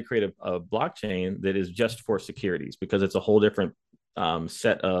 okay, we need to create a blockchain that is just for securities because it's a whole different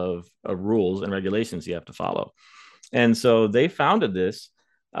set of rules and regulations you have to follow. And so they founded this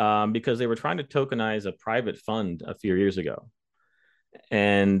because they were trying to tokenize a private fund a few years ago.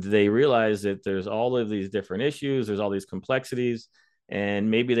 And they realized that there's all of these different issues, there's all these complexities,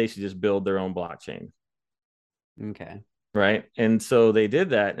 and maybe they should just build their own blockchain. Okay. Right. And so they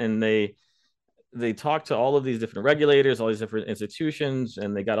did that, and they talked to all of these different regulators, all these different institutions,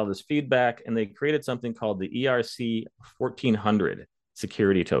 and they got all this feedback, and they created something called the ERC 1400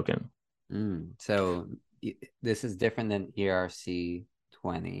 security token. So this is different than ERC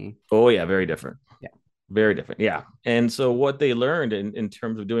 20. Oh yeah, very different. Yeah. Very different. Yeah. And so what they learned in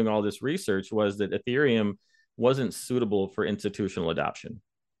terms of doing all this research was that Ethereum wasn't suitable for institutional adoption.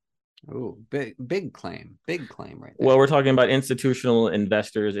 Oh, big claim right there. Well, we're talking about institutional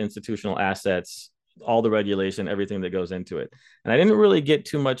investors, institutional assets, all the regulation, everything that goes into it. And I didn't really get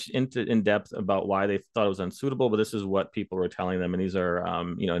too much in depth about why they thought it was unsuitable, but this is what people were telling them. And these are,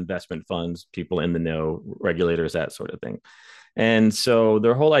 investment funds, people in the know, regulators, that sort of thing. And so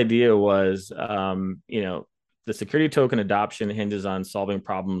their whole idea was, the security token adoption hinges on solving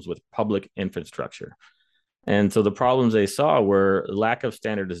problems with public infrastructure. And so the problems they saw were lack of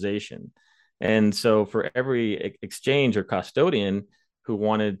standardization. And so for every exchange or custodian who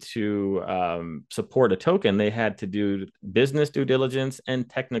wanted to support a token, they had to do business due diligence and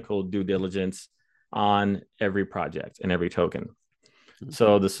technical due diligence on every project and every token.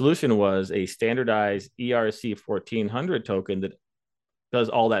 So the solution was a standardized ERC 1400 token that does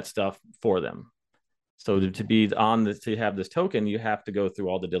all that stuff for them. So to have this token, you have to go through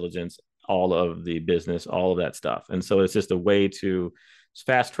all the diligence, all of the business, all of that stuff. And so it's just a way to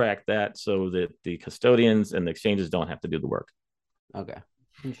fast track that so that the custodians and the exchanges don't have to do the work. Okay.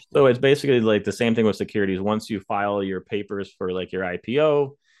 So it's basically like the same thing with securities. Once you file your papers for like your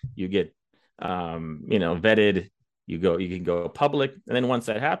IPO, you get, vetted. You can go public, and then once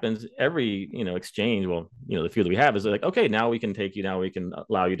that happens, every exchange, the few that we have is like, okay, now we can take you. Now we can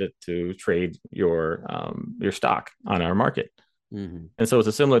allow you to trade your stock on our market. And so it's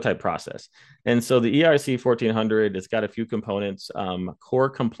a similar type process. And so the ERC 1400, it's got a few components: core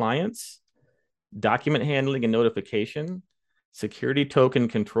compliance, document handling and notification, security token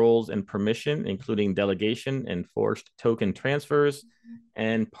controls and permission, including delegation and forced token transfers,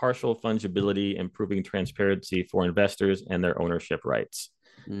 and partial fungibility, improving transparency for investors and their ownership rights.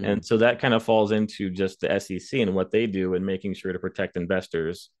 And so that kind of falls into just the SEC and what they do in making sure to protect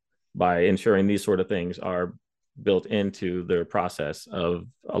investors by ensuring these sort of things are built into their process of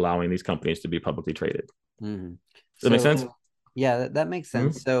allowing these companies to be publicly traded. Does that make sense? Yeah, that makes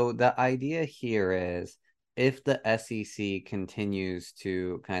sense. So the idea here is if the SEC continues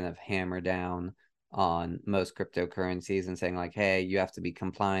to kind of hammer down on most cryptocurrencies and saying like, hey, you have to be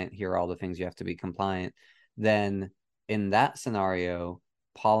compliant. Here are all the things you have to be compliant. Then in that scenario,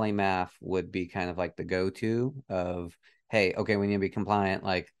 Polymath would be kind of like the go-to of, hey, okay, we need to be compliant.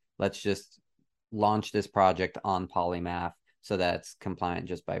 Like, let's just launch this project on Polymath so that's compliant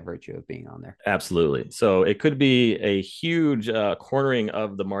just by virtue of being on there. Absolutely. So it could be a huge cornering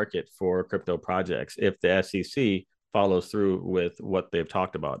of the market for crypto projects if the SEC follows through with what they've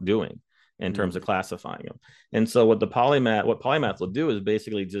talked about doing in terms of classifying them. And so what Polymath will do is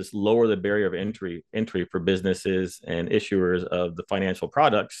basically just lower the barrier of entry for businesses and issuers of the financial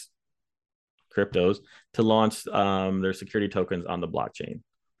products, cryptos, to launch their security tokens on the blockchain.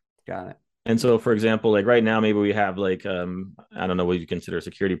 Got it. And so, for example, like right now, maybe we have like, I don't know what you consider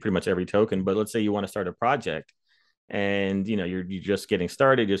security, pretty much every token, but let's say you want to start a project and, you know, you're just getting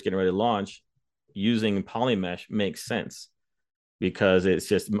started, just getting ready to launch. Using Polymesh makes sense because it's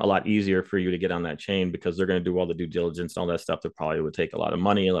just a lot easier for you to get on that chain because they're going to do all the due diligence and all that stuff that probably would take a lot of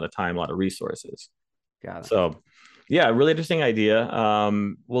money, a lot of time, a lot of resources. Got it. So, yeah, really interesting idea.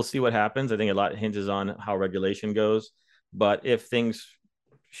 We'll see what happens. I think a lot hinges on how regulation goes. But if things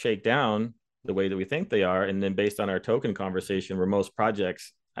shake down the way that we think they are, and then based on our token conversation, where most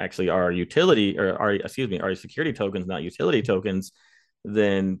projects actually are are security tokens, not utility tokens,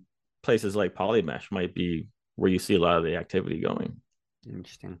 then places like Polymesh might be where you see a lot of the activity going.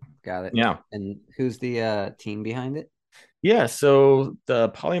 Interesting. Got it. Yeah. And who's the team behind it? Yeah, so the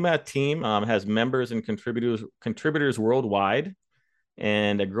Polymath team has members and contributors worldwide,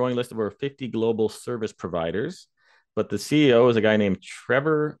 and a growing list of over 50 global service providers. But the CEO is a guy named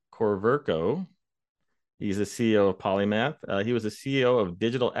Trevor Corverco. He's the CEO of Polymath. He was the CEO of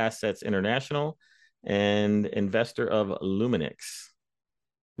Digital Assets International and investor of Luminix.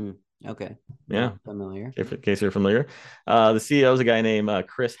 Okay. Yeah. Familiar. In case you're familiar. The CEO is a guy named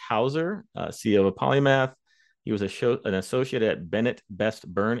Chris Hauser, CEO of Polymath. He was an associate at Bennett Best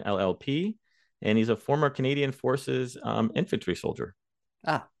Burn LLP, and he's a former Canadian Forces infantry soldier.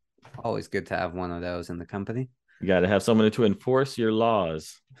 Always good to have one of those in the company. You got to have someone to enforce your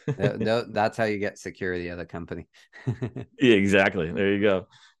laws. That's how you get security of the company. Yeah, exactly. There you go.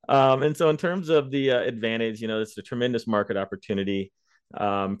 And so in terms of the advantage, you know, it's a tremendous market opportunity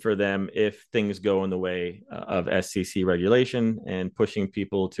for them if things go in the way of SEC regulation and pushing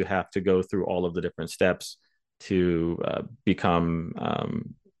people to have to go through all of the different steps to become,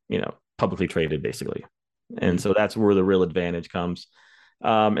 publicly traded, basically. And so that's where the real advantage comes.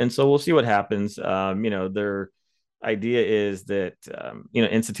 And so we'll see what happens. Their idea is that,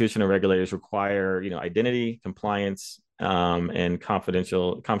 institutional regulators require, identity, compliance, and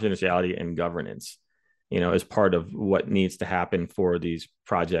confidentiality and governance, as part of what needs to happen for these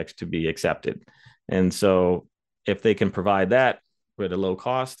projects to be accepted. And so if they can provide that at a low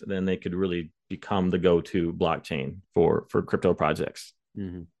cost, then they could really become the go-to blockchain for crypto projects,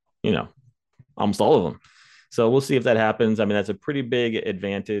 almost all of them. So we'll see if that happens. I mean, that's a pretty big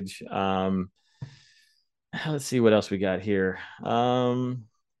advantage. Let's see what else we got here. So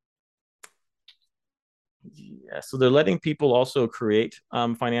they're letting people also create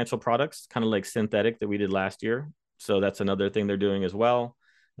financial products, kind of like synthetic that we did last year. So that's another thing they're doing as well.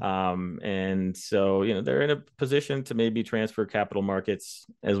 And so, they're in a position to maybe transfer capital markets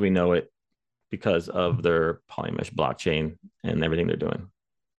as we know it because of their Polymesh blockchain and everything they're doing.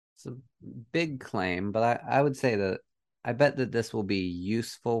 It's a big claim, but I would say that I bet that this will be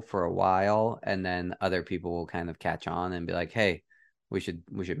useful for a while, and then other people will kind of catch on and be like, hey, we should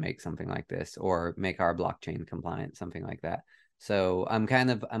make something like this, or make our blockchain compliant, something like that. So I'm kind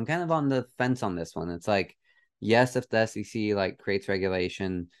of on the fence on this one. It's like, yes, if the SEC like creates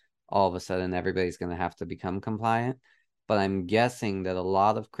regulation, all of a sudden everybody's going to have to become compliant. But I'm guessing that a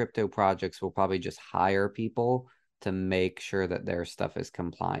lot of crypto projects will probably just hire people to make sure that their stuff is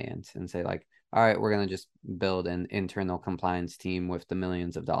compliant and say like, all right, we're going to just build an internal compliance team with the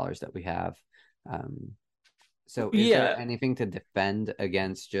millions of dollars that we have. So is there anything to defend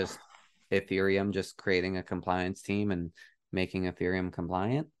against just Ethereum just creating a compliance team and making Ethereum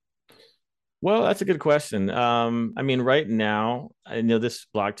compliant? Well, that's a good question. I mean, right now, I know this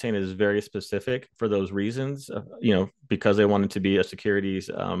blockchain is very specific for those reasons, because they want it to be a securities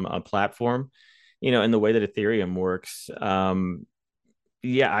a platform, and the way that Ethereum works. I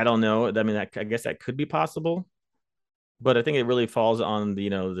don't know. I mean, I guess that could be possible, but I think it really falls on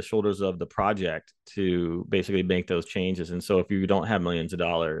the shoulders of the project to basically make those changes. And so if you don't have millions of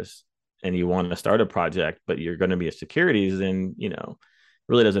dollars and you want to start a project, but you're going to be a securities, then,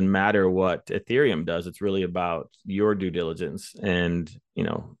 really doesn't matter what Ethereum does. It's really about your due diligence and,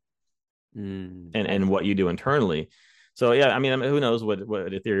 and what you do internally. So yeah, I mean, who knows what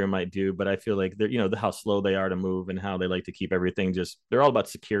Ethereum might do, but I feel like they're, how slow they are to move and how they like to keep everything just, they're all about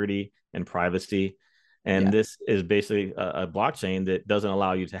security and privacy. And Yeah. this is basically a blockchain that doesn't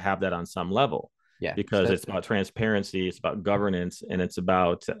allow you to have that on some level, Yeah. because So it's about transparency, it's about governance, and it's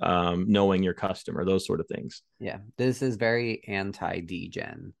about knowing your customer, those sort of things. yeah, this is very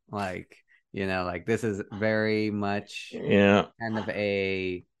anti-degen. Like, like this is very much Yeah. kind of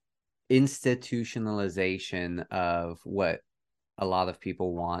a institutionalization of what a lot of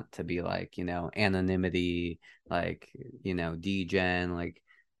people want to be like, anonymity, like, degen, like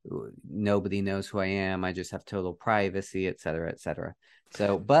nobody knows who I am. I just have total privacy, et cetera, et cetera.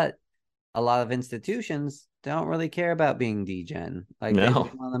 So, but a lot of institutions don't really care about being degen. Like they No.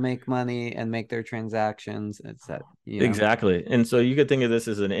 just want to make money and make their transactions, etc. Exactly. And so you could think of this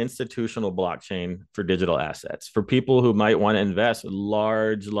as an institutional blockchain for digital assets for people who might want to invest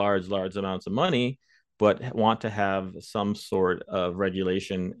large, large, large amounts of money, but want to have some sort of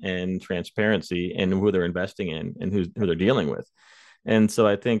regulation and transparency in who they're investing in and who they're dealing with. And so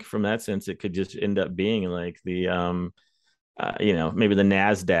I think from that sense, it could just end up being like the, maybe the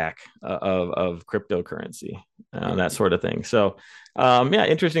NASDAQ of cryptocurrency, that sort of thing. So, yeah,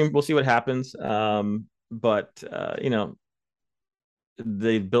 interesting. We'll see what happens. But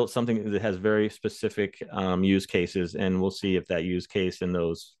they've built something that has very specific use cases, and we'll see if that use case and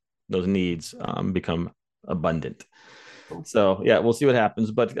those needs become abundant. Cool. So yeah, we'll see what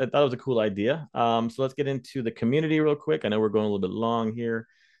happens. But I thought it was a cool idea. So let's get into the community real quick. I know we're going a little bit long here.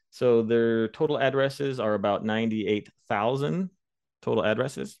 So their total addresses are about 98,000 total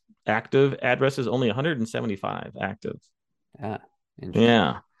addresses. Active addresses, only 175 active. Ah, interesting.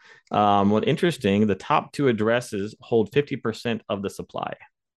 Yeah. What interesting, the top two addresses hold 50% of the supply.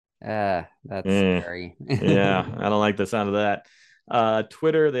 That's scary. Yeah, I don't like the sound of that.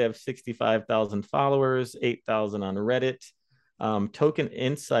 Twitter, they have 65,000 followers, 8,000 on Reddit. Token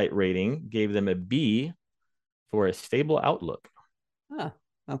Insight rating gave them a B for a stable outlook. Oh,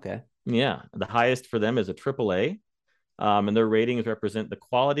 okay. Yeah, the highest for them is a AAA. And their ratings represent the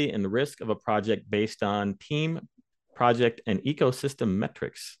quality and risk of a project based on team, project, and ecosystem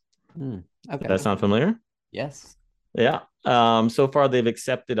metrics. Okay. Does that sound familiar? Yes. Yeah. So far, they've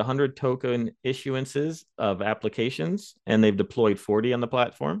accepted 100 token issuances of applications, and they've deployed 40 on the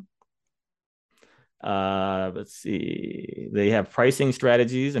platform. Let's see. They have pricing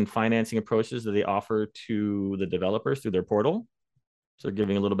strategies and financing approaches that they offer to the developers through their portal. So they're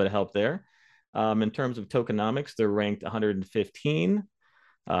giving a little bit of help there. In terms of tokenomics, they're ranked 115.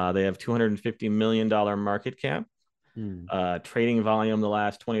 They have $250 million market cap. Trading volume the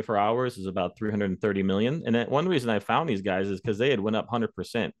last 24 hours is about 330 million. And one reason I found these guys is because they had went up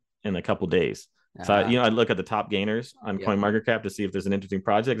 100% in a couple days. So I look at the top gainers on CoinMarketCap to see if there's an interesting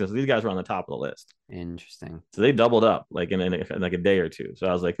project. And so these guys were on the top of the list. Interesting. So they doubled up like in like a day or two. So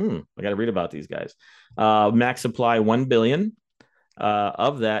I was like, I got to read about these guys. Max supply 1 billion.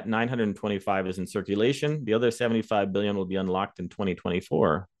 Of that, 925 is in circulation. The other 75 billion will be unlocked in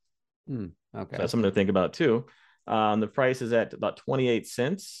 2024. Okay. So that's something to think about too. The price is at about 28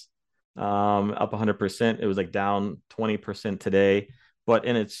 cents, up 100%. It was like down 20% today. But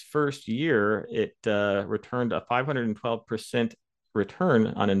in its first year, it returned a 512% return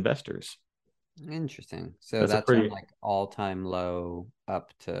on investors. Interesting. So that's from like all-time low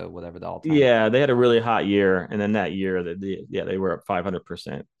up to whatever the all-time. Yeah, they had a really hot year, and then that year, they were up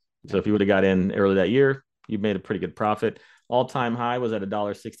 500%. So if you would have got in early that year, you made a pretty good profit. All-time high was at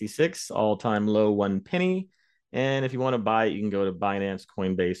 $1.66. All-time low 1 penny. And if you want to buy it, you can go to Binance,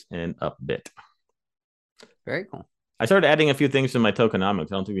 Coinbase, and Upbit. Very cool. I started adding a few things to my tokenomics.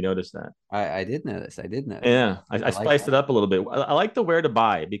 I don't think you noticed that. I did notice. Yeah, I spiced it up a little bit. I like the where to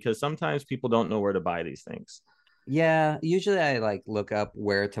buy because sometimes people don't know where to buy these things. Yeah, usually I like look up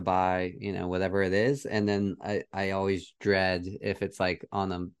where to buy, whatever it is, and then I always dread if it's like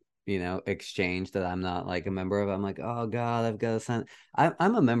on a exchange that I'm not like a member of. I'm like, oh God, I've got to sign.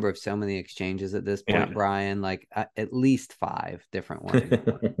 I'm a member of so many exchanges at this point, Brian, like at least 5 different ones.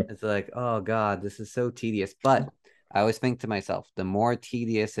 It's like, oh God, this is so tedious. But I always think to myself, the more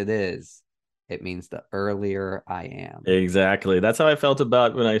tedious it is, it means the earlier I am. Exactly. That's how I felt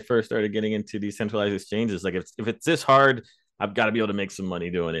about when I first started getting into decentralized exchanges. Like if it's this hard, I've got to be able to make some money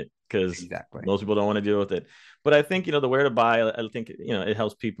doing it because most people don't want to deal with it. But I think, the where to buy, I think, it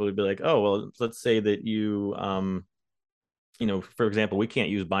helps people to be like, oh, well, let's say that you, for example, we can't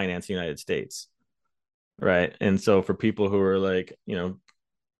use Binance in the United States. Right. And so for people who are like,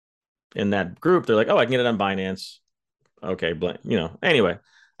 in that group, they're like, oh, I can get it on Binance. Okay. But, anyway,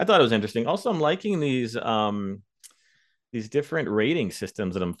 I thought it was interesting. Also, I'm liking these these different rating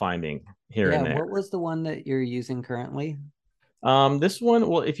systems that I'm finding here and there. What was the one that you're using currently? This one,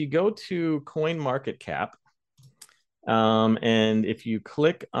 well, if you go to Coin Market Cap, and if you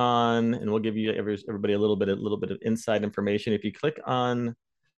click on, and we'll give you everybody a little bit of inside information. If you click on,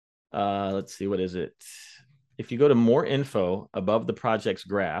 let's see, what is it? If you go to more info above the project's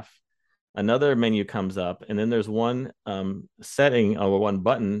graph, another menu comes up, and then there's one setting or one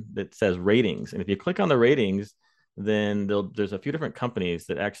button that says ratings. And if you click on the ratings, then there's a few different companies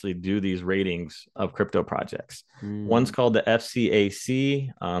that actually do these ratings of crypto projects. One's called the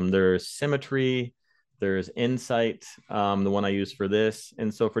FCAC. There's Symmetry. There's Insight, the one I use for this.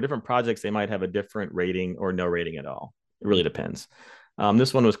 And so for different projects, they might have a different rating or no rating at all. It really depends.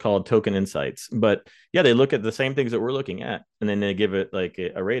 This one was called Token Insights. But yeah, they look at the same things that we're looking at, and then they give it like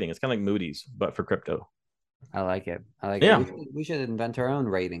a rating. It's kind of like Moody's, but for crypto. I like it. Yeah. We should invent our own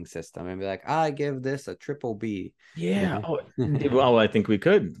rating system and be like, I give this a triple B. Yeah. Well, I think we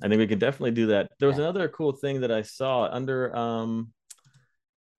could. I think we could definitely do that. There was another cool thing that I saw under,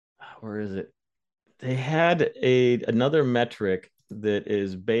 where is it? They had another metric that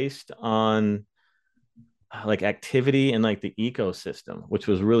is based on like activity and like the ecosystem, which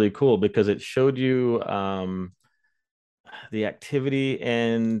was really cool because it showed you the activity,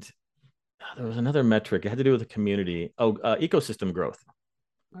 and there was another metric. It had to do with the community. Ecosystem growth.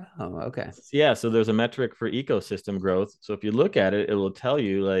 Oh, okay. Yeah, so there's a metric for ecosystem growth. So if you look at it, it will tell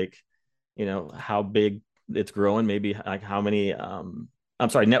you like, how big it's growing, maybe like how many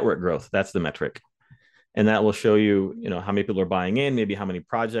network growth. That's the metric. And that will show you, how many people are buying in, maybe how many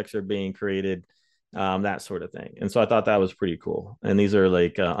projects are being created, that sort of thing. And so I thought that was pretty cool. And these are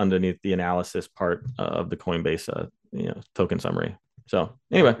like underneath the analysis part of the Coinbase, token summary. So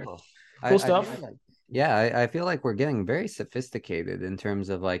anyway, cool stuff. I feel like we're getting very sophisticated in terms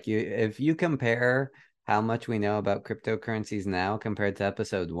of like if you compare how much we know about cryptocurrencies now compared to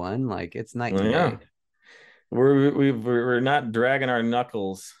episode 1, like it's night and day. We're not dragging our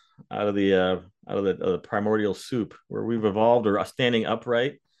knuckles out of the primordial soup, where we've evolved or standing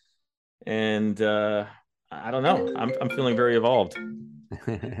upright. And I don't know. I'm feeling very evolved.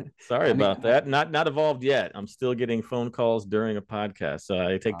 Sorry about that. Not evolved yet. I'm still getting phone calls during a podcast, so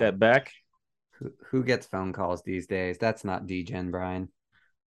I take that back. Who gets phone calls these days? That's not DGen, Brian.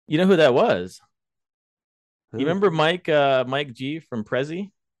 You know who that was? Who? You remember Mike G from Prezi?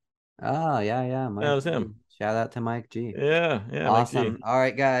 Oh yeah, Mike. That was him. Shout out to Mike G. Yeah. Awesome. All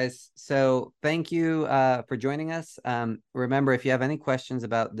right, guys. So thank you for joining us. Remember, if you have any questions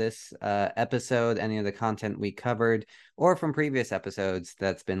about this episode, any of the content we covered, or from previous episodes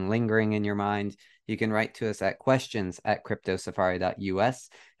that's been lingering in your mind, you can write to us at questions@cryptosafari.us,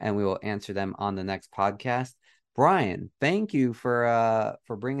 and we will answer them on the next podcast. Brian, thank you for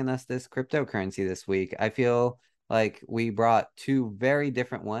bringing us this cryptocurrency this week. I feel like we brought two very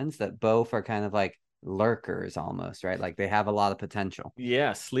different ones that both are kind of like lurkers almost, right? Like they have a lot of potential.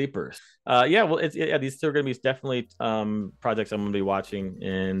 Yeah, sleepers. These two are going to be definitely projects I'm going to be watching,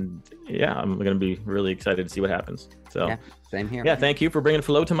 and I'm going to be really excited to see what happens. So same here. Yeah, thank you for bringing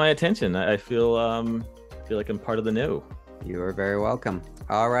Flow to my attention. I feel like I'm part of the know. You are very welcome.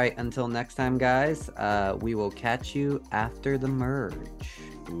 All right, until next time, guys, we will catch you after the merge.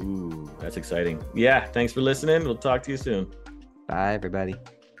 Ooh, that's exciting. Yeah, thanks for listening. We'll talk to you soon. Bye, everybody.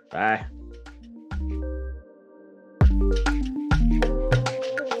 Bye.